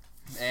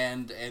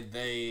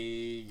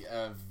they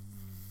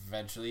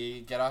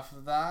eventually get off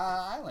of the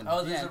island.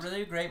 Oh, there's a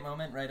really great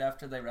moment right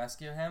after they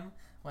rescue him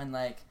when,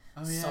 like,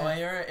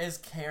 Sawyer is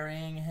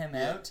carrying him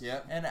out,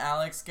 and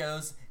Alex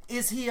goes,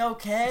 "Is he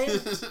okay?"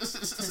 to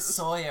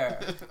Sawyer,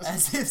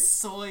 as if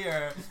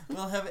Sawyer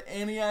will have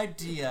any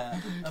idea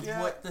of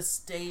what the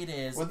state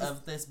is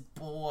of this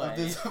boy.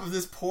 Of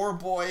this poor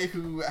boy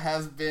who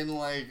has been,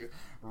 like,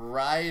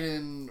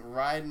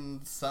 riding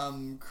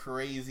some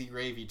crazy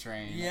gravy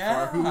train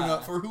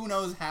for who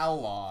knows how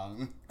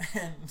long.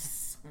 And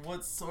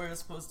what's Sawyer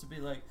supposed to be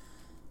like?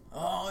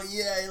 Oh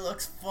yeah, he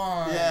looks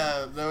fine.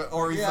 Yeah,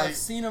 or he's like, I've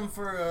seen him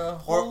for a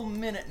whole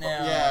minute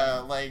now.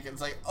 Yeah, like it's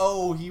like,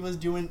 oh, he was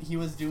doing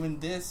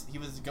this. He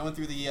was going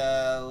through the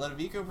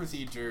Ludovico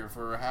procedure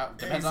for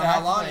depends on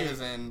how long he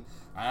was in.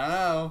 I don't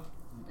know.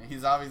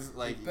 He's obviously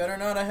like, you better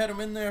not have had him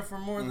in there for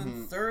more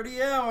than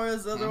 30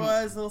 hours,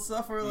 otherwise he'll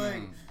suffer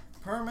like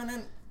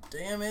permanent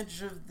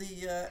damage of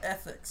the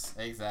ethics.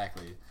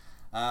 Exactly.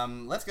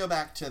 Let's go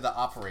back to the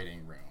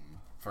operating room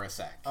for a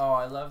sec. Oh,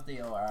 I love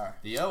the OR.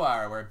 The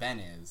OR where Ben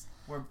is.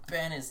 Where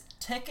Ben is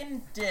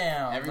ticking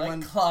down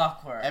like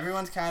clockwork.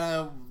 Everyone's kind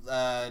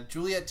of...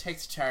 Juliet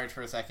takes charge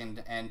for a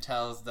second and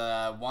tells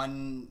the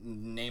one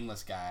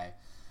nameless guy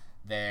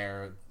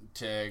there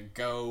to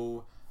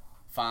go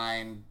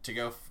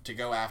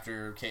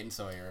after Kate and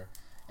Sawyer.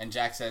 And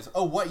Jack says,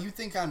 "Oh, what, you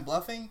think I'm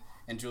bluffing?"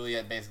 And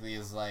Juliet basically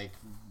is like,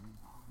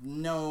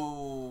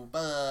 "No,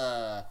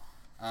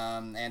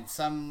 and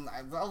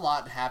a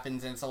lot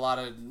happens, and it's a lot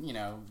of,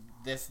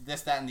 this,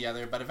 that, and the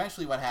other. But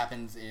eventually what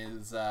happens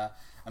is,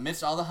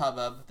 amidst all the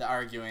hubbub, the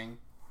arguing,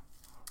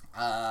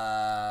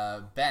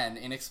 Ben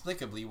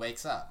inexplicably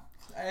wakes up.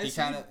 He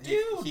kind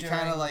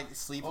of like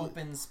sleep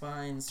open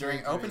spine surgery.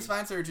 During open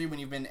spine surgery, when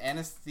you've been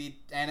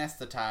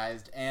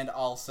anesthetized and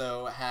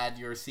also had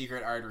your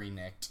secret artery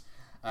nicked.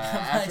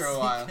 After a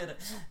while,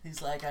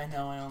 he's like, "I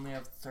know I only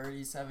have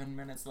 37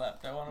 minutes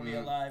left. I want to be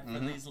alive for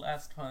these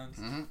last ones.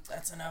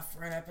 That's enough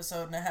for an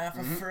episode and a half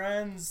of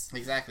Friends."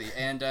 Exactly.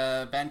 And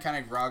Ben kind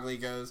of groggily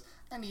goes,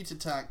 "I need to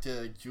talk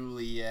to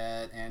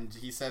Juliet," and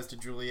he says to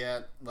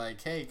Juliet, like,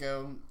 "Hey,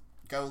 go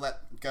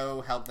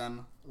help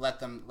them, let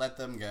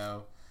them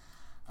go."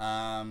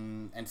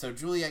 And so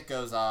Juliet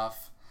goes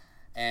off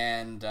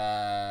and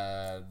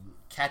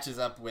catches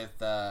up with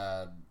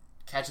the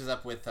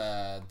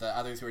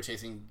others who are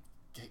chasing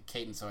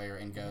Kate and Sawyer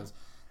and goes,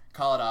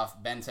 call it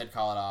off. Ben said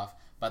call it off,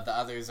 but the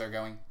others are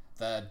going.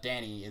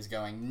 Danny is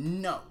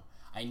going, no.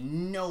 I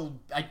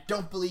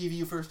don't believe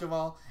you, first of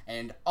all,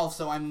 and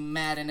also I'm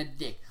mad and a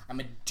dick. I'm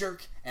a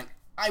jerk, and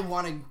I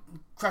want to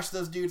crush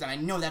those dudes, and I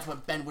know that's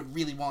what Ben would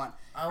really want.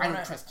 I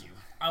don't trust you.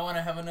 I want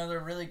to have another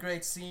really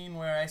great scene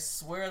where I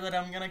swear that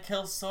I'm going to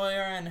kill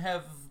Sawyer and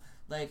have,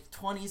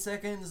 20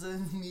 seconds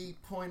of me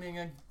pointing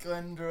a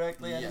gun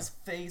directly at his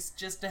face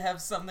just to have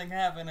something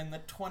happen in the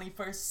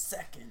 21st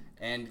second.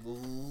 And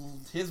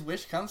his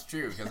wish comes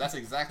true, because that's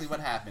exactly what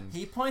happened.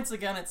 He points a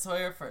gun at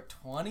Sawyer for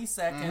 20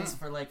 seconds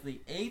for,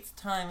 the 8th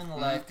time in the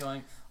life,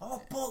 going,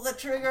 oh, pull the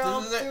trigger, I'll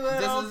do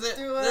it.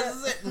 This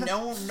is it.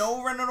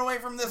 No running away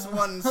from this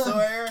one,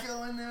 Sawyer.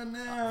 Going there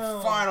now.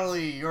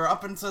 Finally, your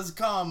uppance has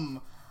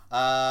come.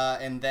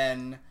 And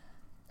then...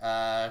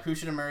 who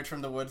should emerge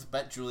from the woods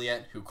but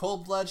Juliet, who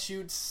cold blood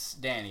shoots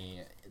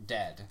Danny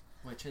dead.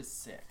 Which is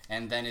sick.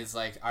 And then is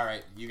like,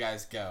 alright, you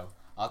guys go.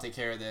 I'll take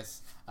care of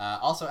this.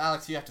 Also,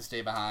 Alex, you have to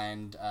stay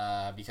behind,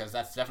 because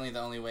that's definitely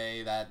the only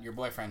way that your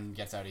boyfriend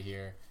gets out of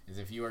here, is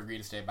if you agree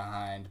to stay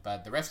behind.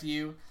 But the rest of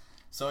you,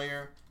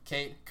 Sawyer,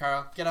 Kate,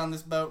 Carl, get on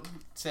this boat,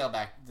 sail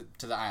back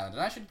to the island.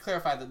 And I should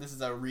clarify that this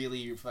is a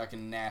really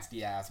fucking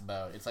nasty ass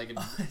boat. It's like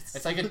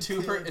a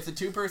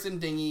two-person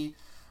dinghy.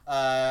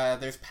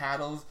 There's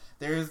paddles.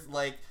 There's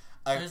an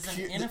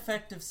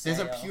ineffective sail.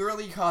 There's a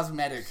purely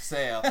cosmetic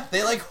sail. They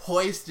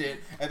hoist it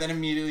and then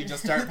immediately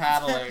just start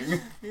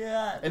paddling.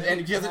 Yeah.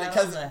 And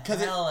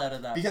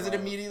because it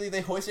immediately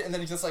they hoist it and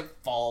then it just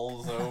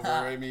falls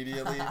over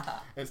immediately.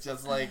 It's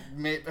just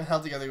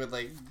held together with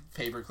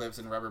paper clips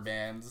and rubber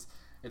bands.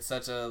 It's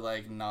such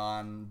a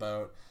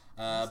non-boat.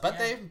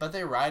 But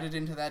they ride it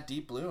into that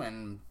deep blue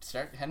and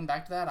start heading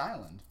back to that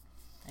island.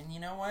 And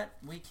you know what?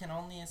 We can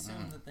only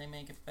assume that they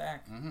make it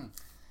back. Mm-hmm.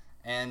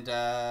 And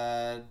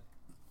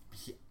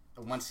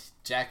once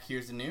Jack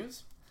hears the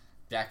news,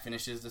 Jack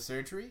finishes the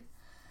surgery,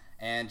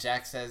 and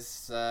Jack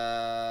asks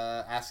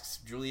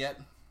Juliet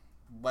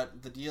what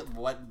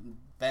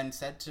Ben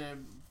said to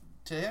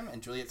him,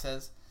 and Juliet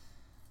says,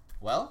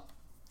 well,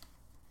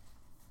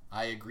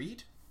 I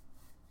agreed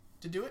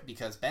to do it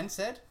because Ben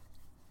said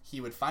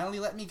he would finally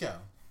let me go.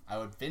 I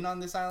would have been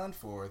on this island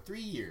for 3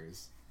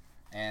 years.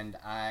 And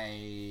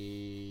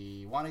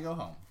I want to go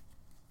home.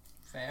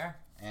 Fair.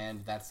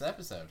 And that's the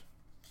episode.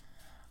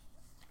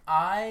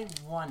 I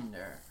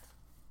wonder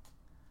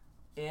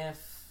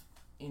if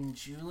in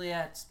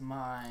Juliet's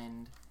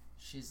mind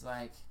she's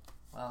like,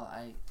 well,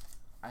 I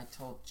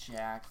told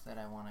Jack that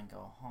I want to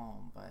go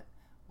home, but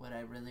what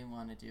I really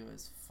want to do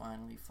is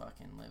finally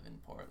fucking live in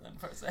Portland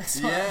for 6 months.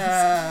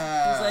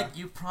 Yeah. He's like,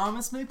 you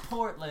promised me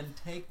Portland.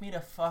 Take me to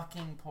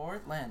fucking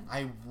Portland.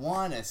 I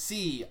want to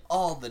see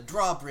all the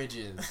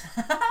drawbridges.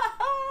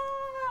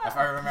 If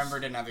I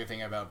remembered another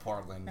thing about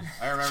Portland.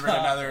 I remembered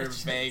another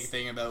vague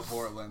thing about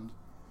Portland.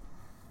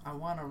 I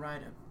want to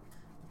ride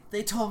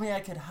They told me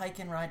I could hike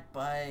and ride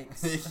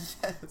bikes. Yes.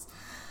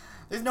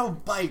 There's no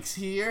bikes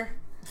here.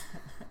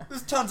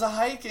 There's tons of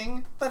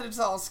hiking, but it's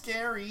all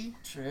scary.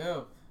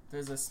 True.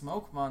 There's a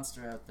smoke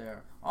monster out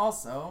there.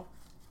 Also,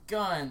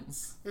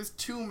 guns. There's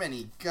too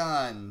many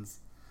guns.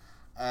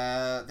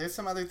 There's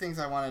some other things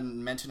I want to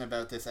mention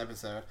about this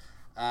episode.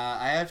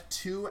 I have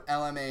 2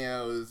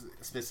 LMAOs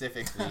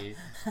specifically,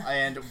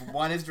 and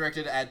one is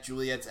directed at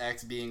Juliet's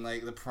ex being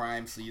the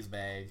prime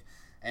sleazebag,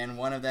 and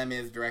one of them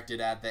is directed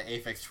at the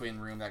Aphex Twin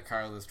room that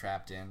Carl is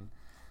trapped in.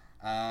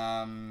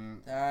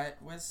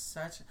 That was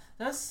such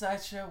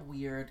a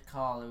weird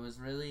call. It was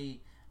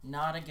really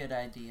not a good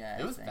idea.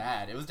 It was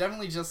bad. It was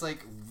definitely just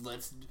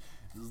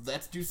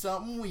let's do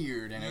something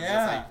weird, and it was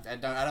just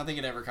I don't think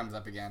it ever comes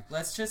up again.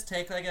 Let's just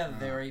take a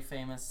very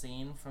famous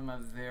scene from a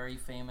very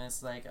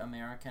famous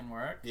American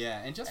work.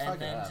 Yeah, and just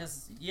fuck it up.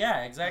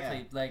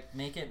 Exactly. Yeah.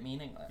 Make it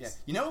meaningless. Yeah.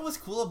 You know what was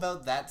cool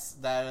about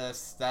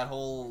that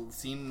whole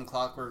scene in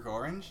Clockwork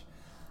Orange?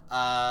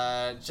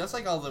 Just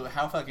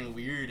how fucking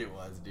weird it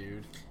was,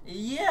 dude.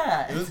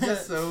 Yeah. It was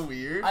just so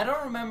weird. I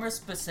don't remember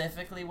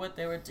specifically what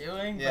they were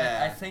doing, but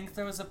I think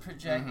there was a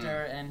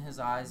projector and his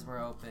eyes were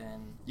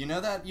open. I don't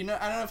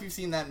know if you've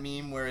seen that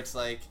meme where it's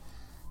there's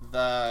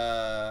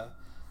a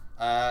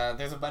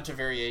bunch of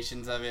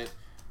variations of it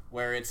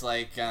where it's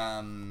the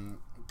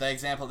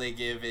example they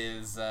give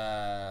is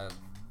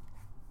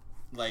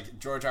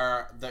George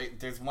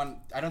there's one,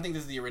 I don't think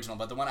this is the original,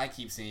 but the one I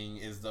keep seeing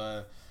is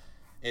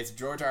it's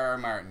George R.R.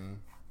 Martin.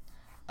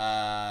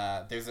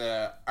 There's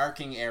a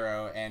arcing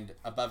arrow, and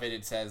above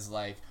it says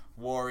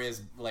war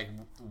is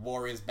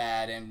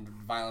bad and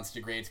violence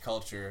degrades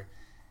culture,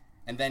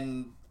 and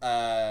then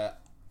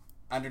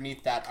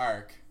underneath that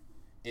arc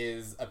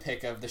is a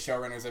pic of the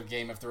showrunners of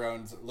Game of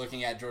Thrones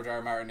looking at George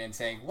R.R. Martin and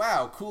saying,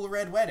 "Wow, cool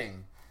red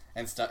wedding,"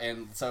 and stuff.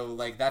 And so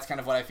that's kind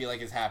of what I feel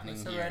is happening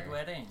here. What's the red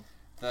wedding?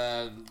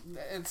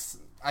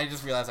 I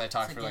just realized I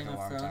talked for a long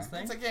time.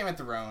 It's a Game of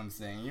Thrones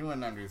thing. You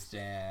wouldn't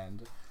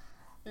understand.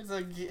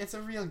 It's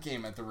a real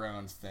Game of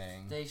Thrones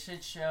thing. They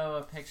should show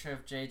a picture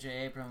of J.J.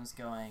 Abrams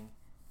going,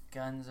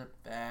 guns are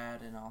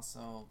bad, and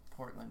also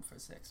Portland for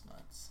 6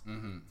 months.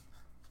 Mm-hmm.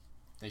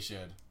 They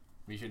should.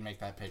 We should make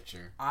that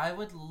picture. I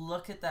would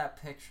look at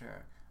that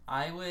picture.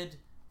 I would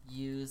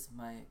use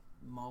my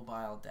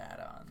mobile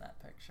data on that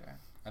picture.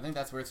 I think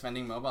that's worth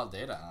spending mobile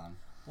data on.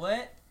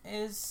 What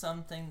is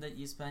something that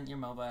you spent your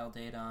mobile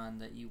data on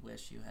that you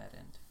wish you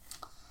hadn't?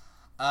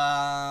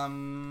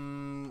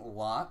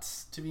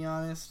 Lots, to be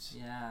honest.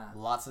 Yeah.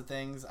 Lots of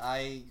things.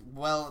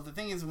 Well, the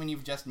thing is, when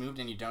you've just moved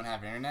and you don't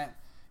have internet,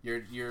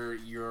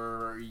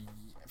 you're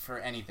for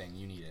anything,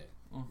 you need it.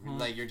 Mm-hmm.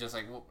 Like, you're just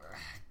like, well,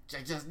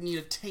 I just need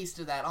a taste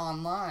of that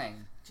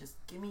online. Just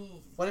give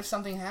me... What if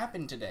something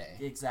happened today?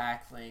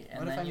 Exactly.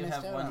 And then you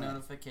have one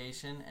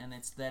notification, and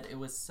it's that it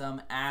was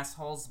some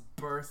asshole's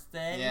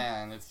birthday.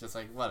 Yeah, and it's just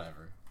like,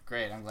 whatever.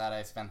 Great, I'm glad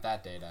I spent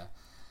that data.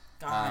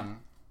 God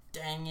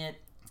dang it.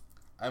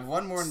 I have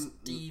one more...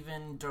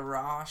 Steven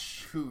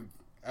DeRoche. Who...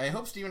 I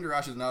hope Steven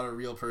DeRoche is not a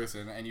real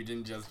person, and you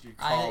didn't just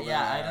call them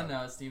out. I don't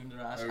know Steven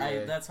DeRoche.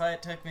 Okay. That's why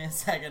it took me a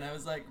second. I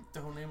was like,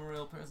 don't name a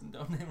real person,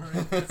 don't name a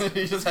real person.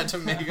 You just had to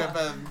make up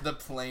the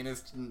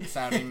plainest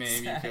sounding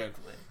name you could.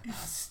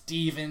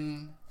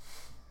 Steven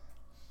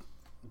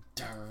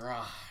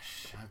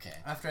DeRoche. Okay.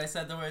 After I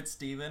said the word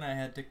Steven, I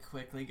had to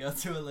quickly go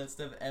through a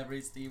list of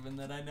every Steven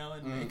that I know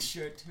and make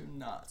sure to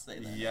not say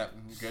that. Yep,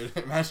 good.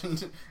 Imagine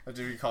did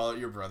we call it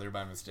your brother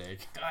by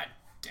mistake. God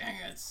dang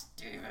it,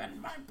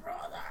 Steven, my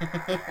brother.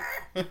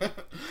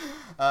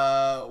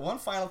 One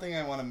final thing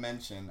I want to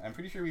mention. I'm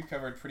pretty sure we've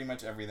covered pretty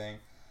much everything.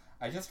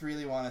 I just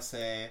really want to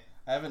say,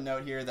 I have a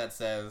note here that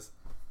says,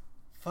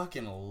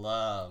 fucking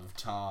love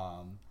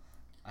Tom.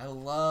 I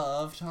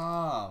love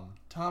Tom.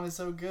 Tom is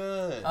so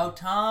good. Oh,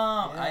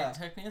 Tom! Yeah. It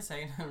took me a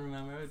second to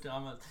remember who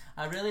Tom was.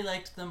 I really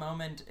liked the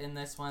moment in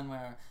this one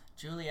where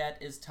Juliet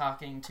is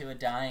talking to a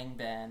dying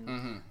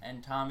Ben,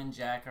 and Tom and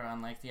Jack are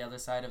on, like, the other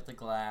side of the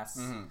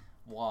glass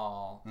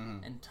wall,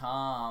 and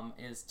Tom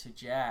is to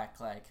Jack,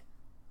 like,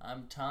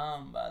 I'm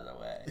Tom, by the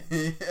way.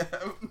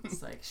 Yeah.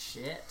 It's like,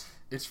 shit.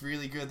 It's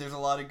really good. There's a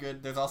lot of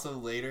good... There's also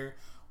later,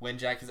 when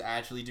Jack is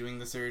actually doing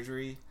the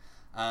surgery,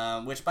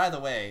 which, by the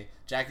way,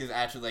 Jack is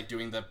actually, like,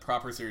 doing the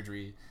proper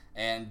surgery,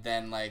 and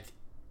then, like,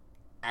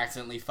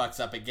 accidentally fucks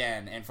up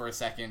again, and for a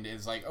second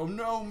is like, oh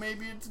no,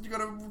 maybe it's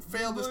gonna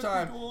fail this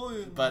time.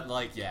 But,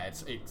 like, yeah,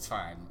 it's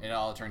fine. It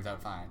all turns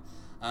out fine.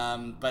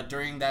 But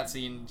during that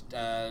scene,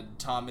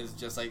 Tom is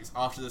just, like,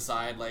 off to the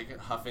side, like,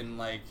 huffing,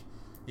 like,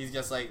 he's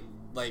just, like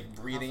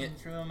breathing huffing it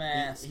through a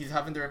mask. He's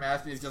huffing through a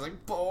mask, and he's just like,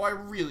 oh, I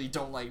really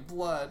don't like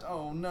blood.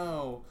 Oh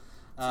no.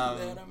 Too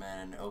bad I'm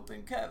at an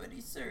open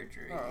cavity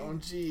surgery. Oh,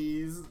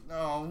 jeez.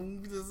 Oh,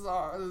 this is...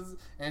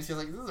 And it's just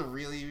like, this is a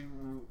really...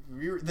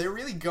 They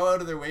really go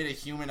out of their way to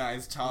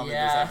humanize Tom in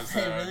this episode.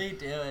 Yeah, they really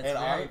do. It's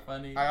very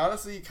funny. I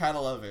honestly kind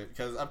of love it,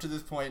 because up to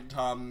this point,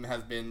 Tom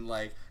has been,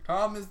 like...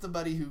 Tom is the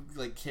buddy who,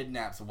 like,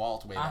 kidnaps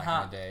Walt way back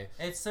in the day.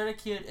 It's sort of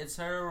cute. It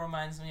sort of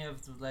reminds me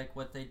of, like,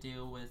 what they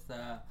do with...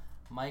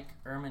 Mike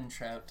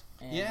Ehrmantraut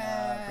in Breaking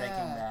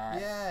Bad.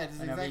 Yeah, it's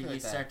whenever exactly you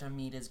start to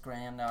meet his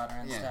granddaughter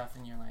and stuff,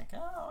 and you're like,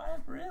 oh, I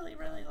really,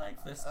 really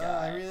like this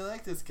guy. I really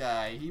like this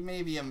guy. He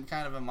may be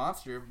kind of a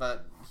monster,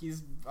 but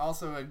he's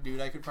also a dude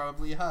I could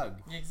probably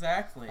hug.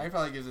 Exactly. I could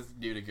probably give this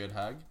dude a good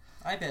hug.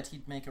 I bet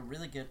he'd make a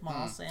really good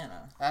Mall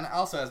Santa. And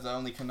also, as the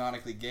only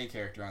canonically gay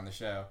character on the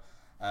show,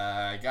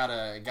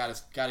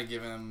 gotta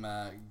give him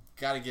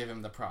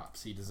the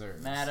props he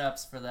deserves. Mad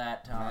ups for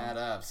that, Tom. Mad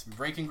ups.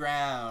 Breaking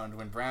ground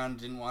when Brown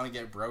didn't want to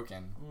get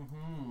broken.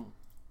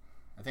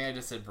 I think I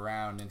just said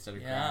Brown instead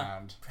of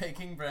ground.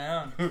 Breaking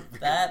Brown.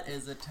 That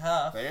is a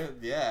tough.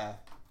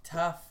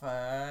 Tough.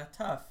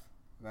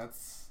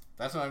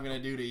 That's what I'm gonna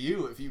do to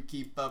you if you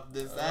keep up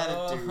this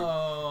attitude.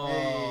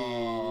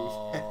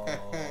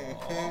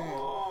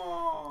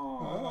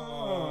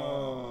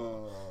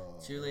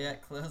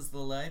 Juliet, close the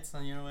lights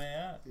on your way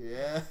out.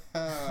 Yeah.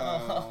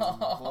 Oh,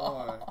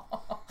 boy.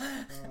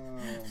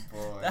 Oh,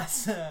 boy.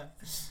 That's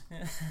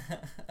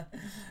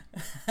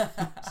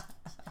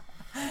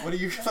what do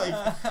you, like,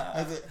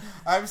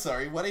 I'm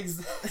sorry, what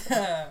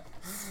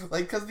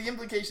like, because the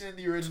implication in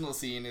the original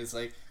scene is,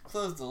 like,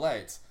 close the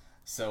lights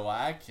so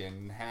I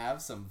can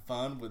have some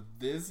fun with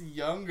this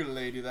younger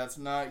lady that's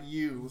not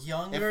you.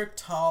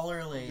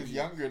 Taller lady. Lady.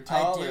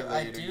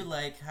 I do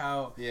like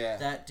how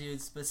that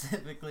dude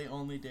specifically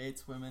only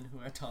dates women who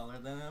are taller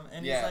than him,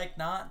 and he's like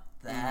not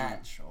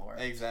that short.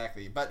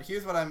 Exactly. But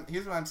here's what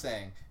I'm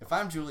saying. If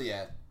I'm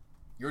Juliet,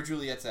 you're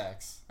Juliet's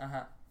ex.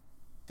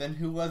 Then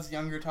who was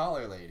younger,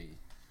 taller lady?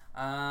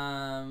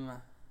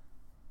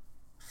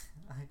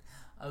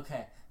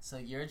 Okay, so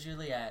you're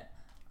Juliet.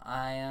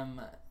 I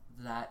am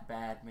that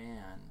bad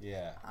man.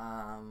 Yeah.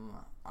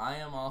 I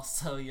am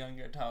also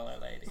younger, taller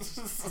lady.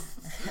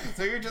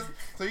 so you just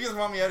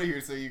want me out of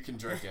here so you can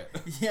drink it.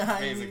 Yeah.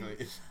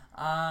 Basically.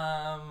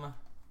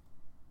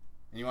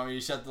 And you want me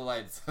to shut the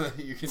lights so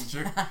that you can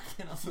drink? I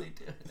can only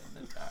do it in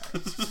the dark.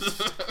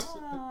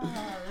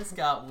 This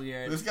got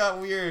weird. This got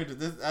weird.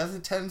 This, as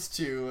it tends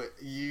to,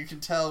 you can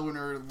tell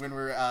when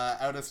we're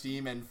out of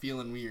steam and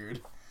feeling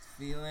weird.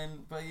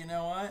 But you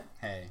know what?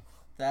 Hey.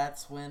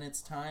 That's when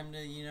it's time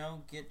to,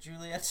 get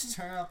Juliet to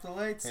turn off the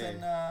lights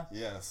and,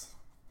 Yes.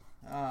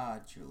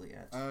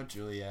 Juliet. Oh,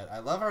 Juliet. I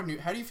love our new...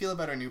 How do you feel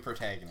about our new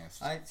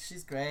protagonist?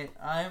 She's great.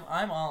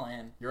 I'm all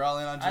in. You're all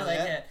in on Juliet?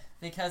 I like it.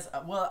 Because,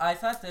 I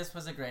thought this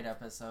was a great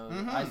episode.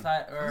 Mm-hmm. I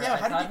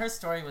thought her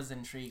story was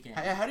intriguing.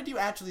 How did you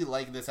actually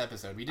like this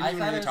episode? We didn't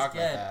even really talk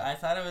about that. I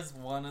thought it was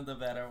one of the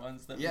better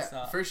ones that we saw.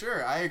 Yeah, for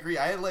sure. I agree.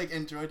 I,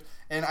 enjoyed...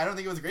 And I don't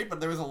think it was great, but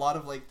there was a lot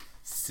of,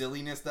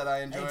 silliness that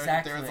I enjoyed.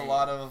 Exactly. There was a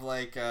lot of,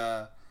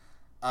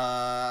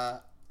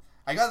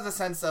 I got the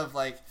sense of,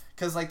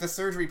 because, the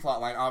surgery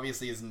plotline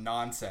obviously is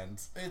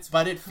nonsense.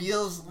 It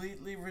feels...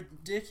 completely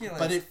ridiculous.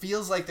 But it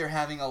feels like they're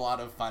having a lot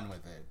of fun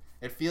with it.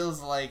 It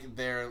feels like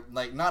they're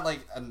not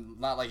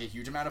a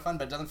huge amount of fun,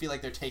 but it doesn't feel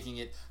like they're taking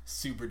it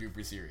super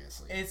duper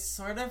seriously. It's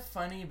sort of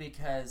funny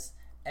because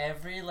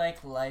every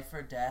life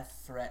or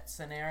death threat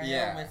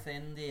scenario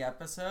within the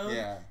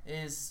episode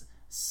is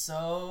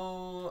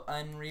so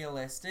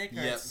unrealistic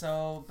or it's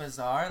so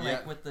bizarre.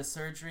 With the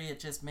surgery, it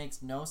just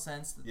makes no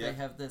sense that they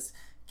have this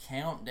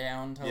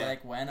countdown to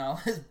when all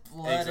his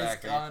blood is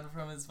gone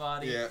from his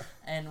body.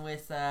 And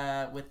with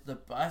the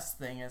bus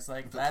thing, it's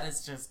that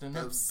is just an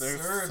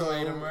absurd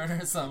way to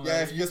murder somebody.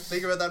 Yeah, if you just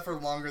think about that for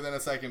longer than a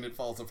second, it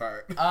falls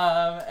apart.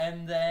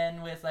 And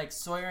then with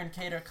Sawyer and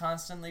Kate are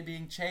constantly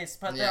being chased,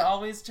 but they're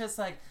always just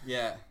they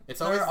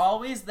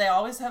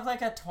always have a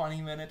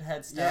 20-minute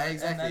head start,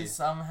 and then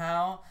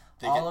somehow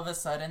all of a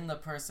sudden the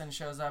person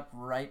shows up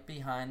right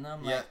behind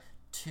them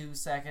 2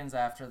 seconds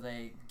after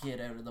they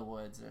get out of the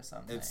woods or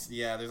something.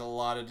 There's a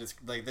lot of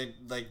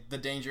the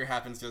danger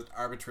happens just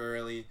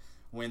arbitrarily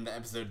when the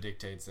episode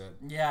dictates it.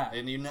 Yeah.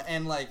 And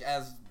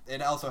as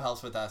it also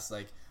helps with us,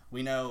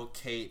 we know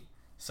Kate,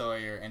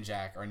 Sawyer, and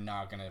Jack are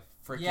not gonna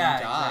freaking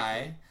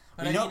die. Exactly.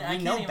 But I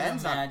can't even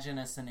imagine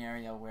a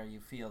scenario where you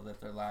feel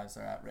that their lives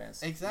are at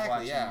risk. Exactly,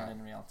 watching it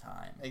in real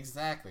time.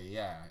 Exactly,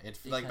 yeah. It's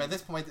by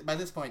this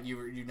point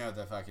you know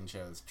the fucking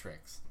show's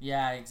tricks.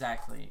 Yeah,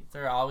 exactly.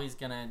 They're always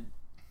gonna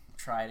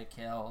try to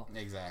kill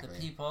the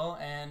people,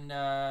 and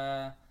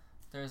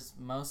there's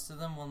most of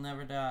them will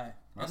never die.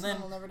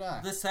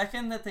 The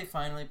second that they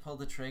finally pull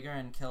the trigger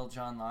and kill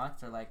John Locke,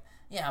 they're like,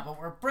 yeah, but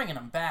we're bringing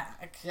him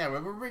back. Yeah,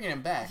 we're bringing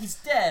him back. He's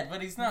dead,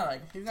 but he's not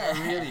he's not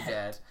really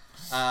dead.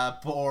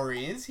 Or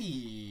is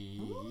he?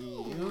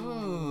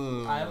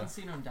 Ooh. I haven't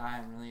seen him die.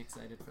 I'm really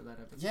excited for that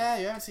episode. Yeah,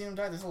 you haven't seen him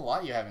die. There's a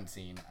lot you haven't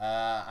seen.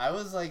 I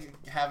was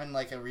having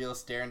a real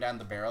staring down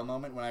the barrel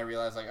moment when I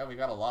realized we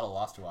got a lot of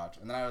Lost to watch,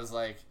 and then I was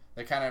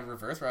the kind of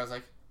reverse where I was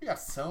we got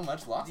so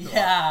much Lost to watch.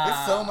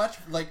 There's so much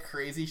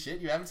crazy shit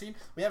you haven't seen.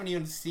 We haven't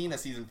even seen a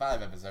season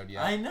 5 episode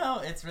yet. I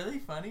know, it's really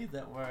funny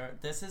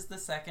that this is the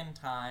second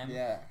time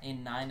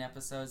in 9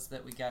 episodes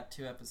that we got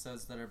 2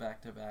 episodes that are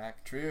back to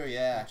back. True,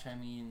 yeah. Which,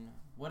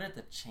 what are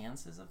the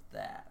chances of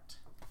that?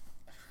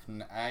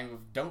 I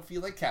don't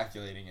feel like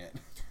calculating it.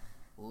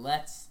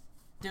 Let's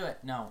do it.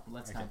 No,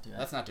 let's not do it.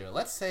 Let's not do it.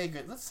 Let's say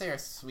our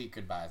sweet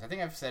goodbyes. I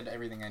think I've said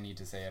everything I need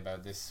to say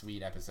about this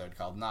sweet episode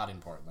called Not in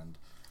Portland.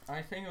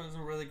 I think it was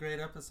a really great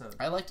episode.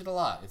 I liked it a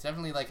lot. It's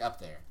definitely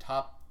up there.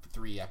 Top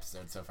 3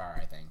 episodes so far,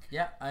 I think.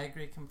 Yeah, I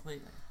agree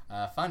completely.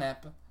 Fun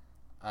ep.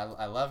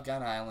 I love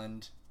Gun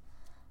Island.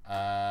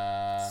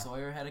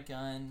 Sawyer had a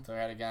gun.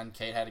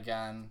 Kate had a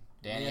gun.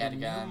 Danny had a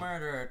gun. New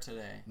murderer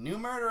today. New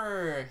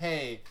murderer!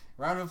 Hey,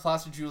 round of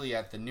applause for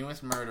Juliet, the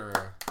newest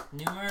murderer.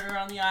 New murderer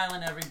on the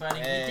island,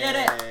 everybody. Hey. We did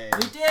it!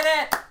 We did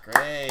it!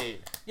 Great.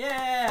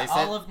 Yeah!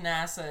 All of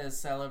NASA is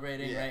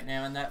celebrating right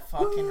now in that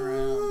fucking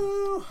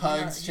room.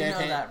 Hugs, you know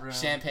that room.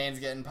 Champagne's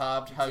getting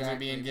popped, hugs are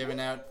being given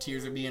out,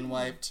 tears are being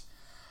wiped.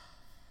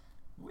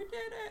 We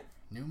did it!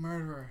 New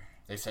murderer.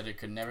 They said it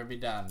could never be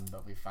done,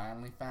 but we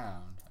finally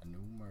found a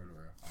new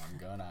murderer on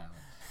Gun Island.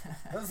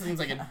 That seems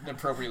like an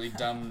appropriately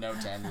dumb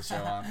note to end the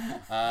show on.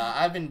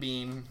 I've been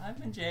Bean. I've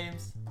been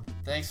James.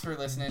 Thanks for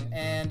listening,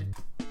 and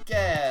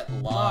get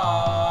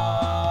lost.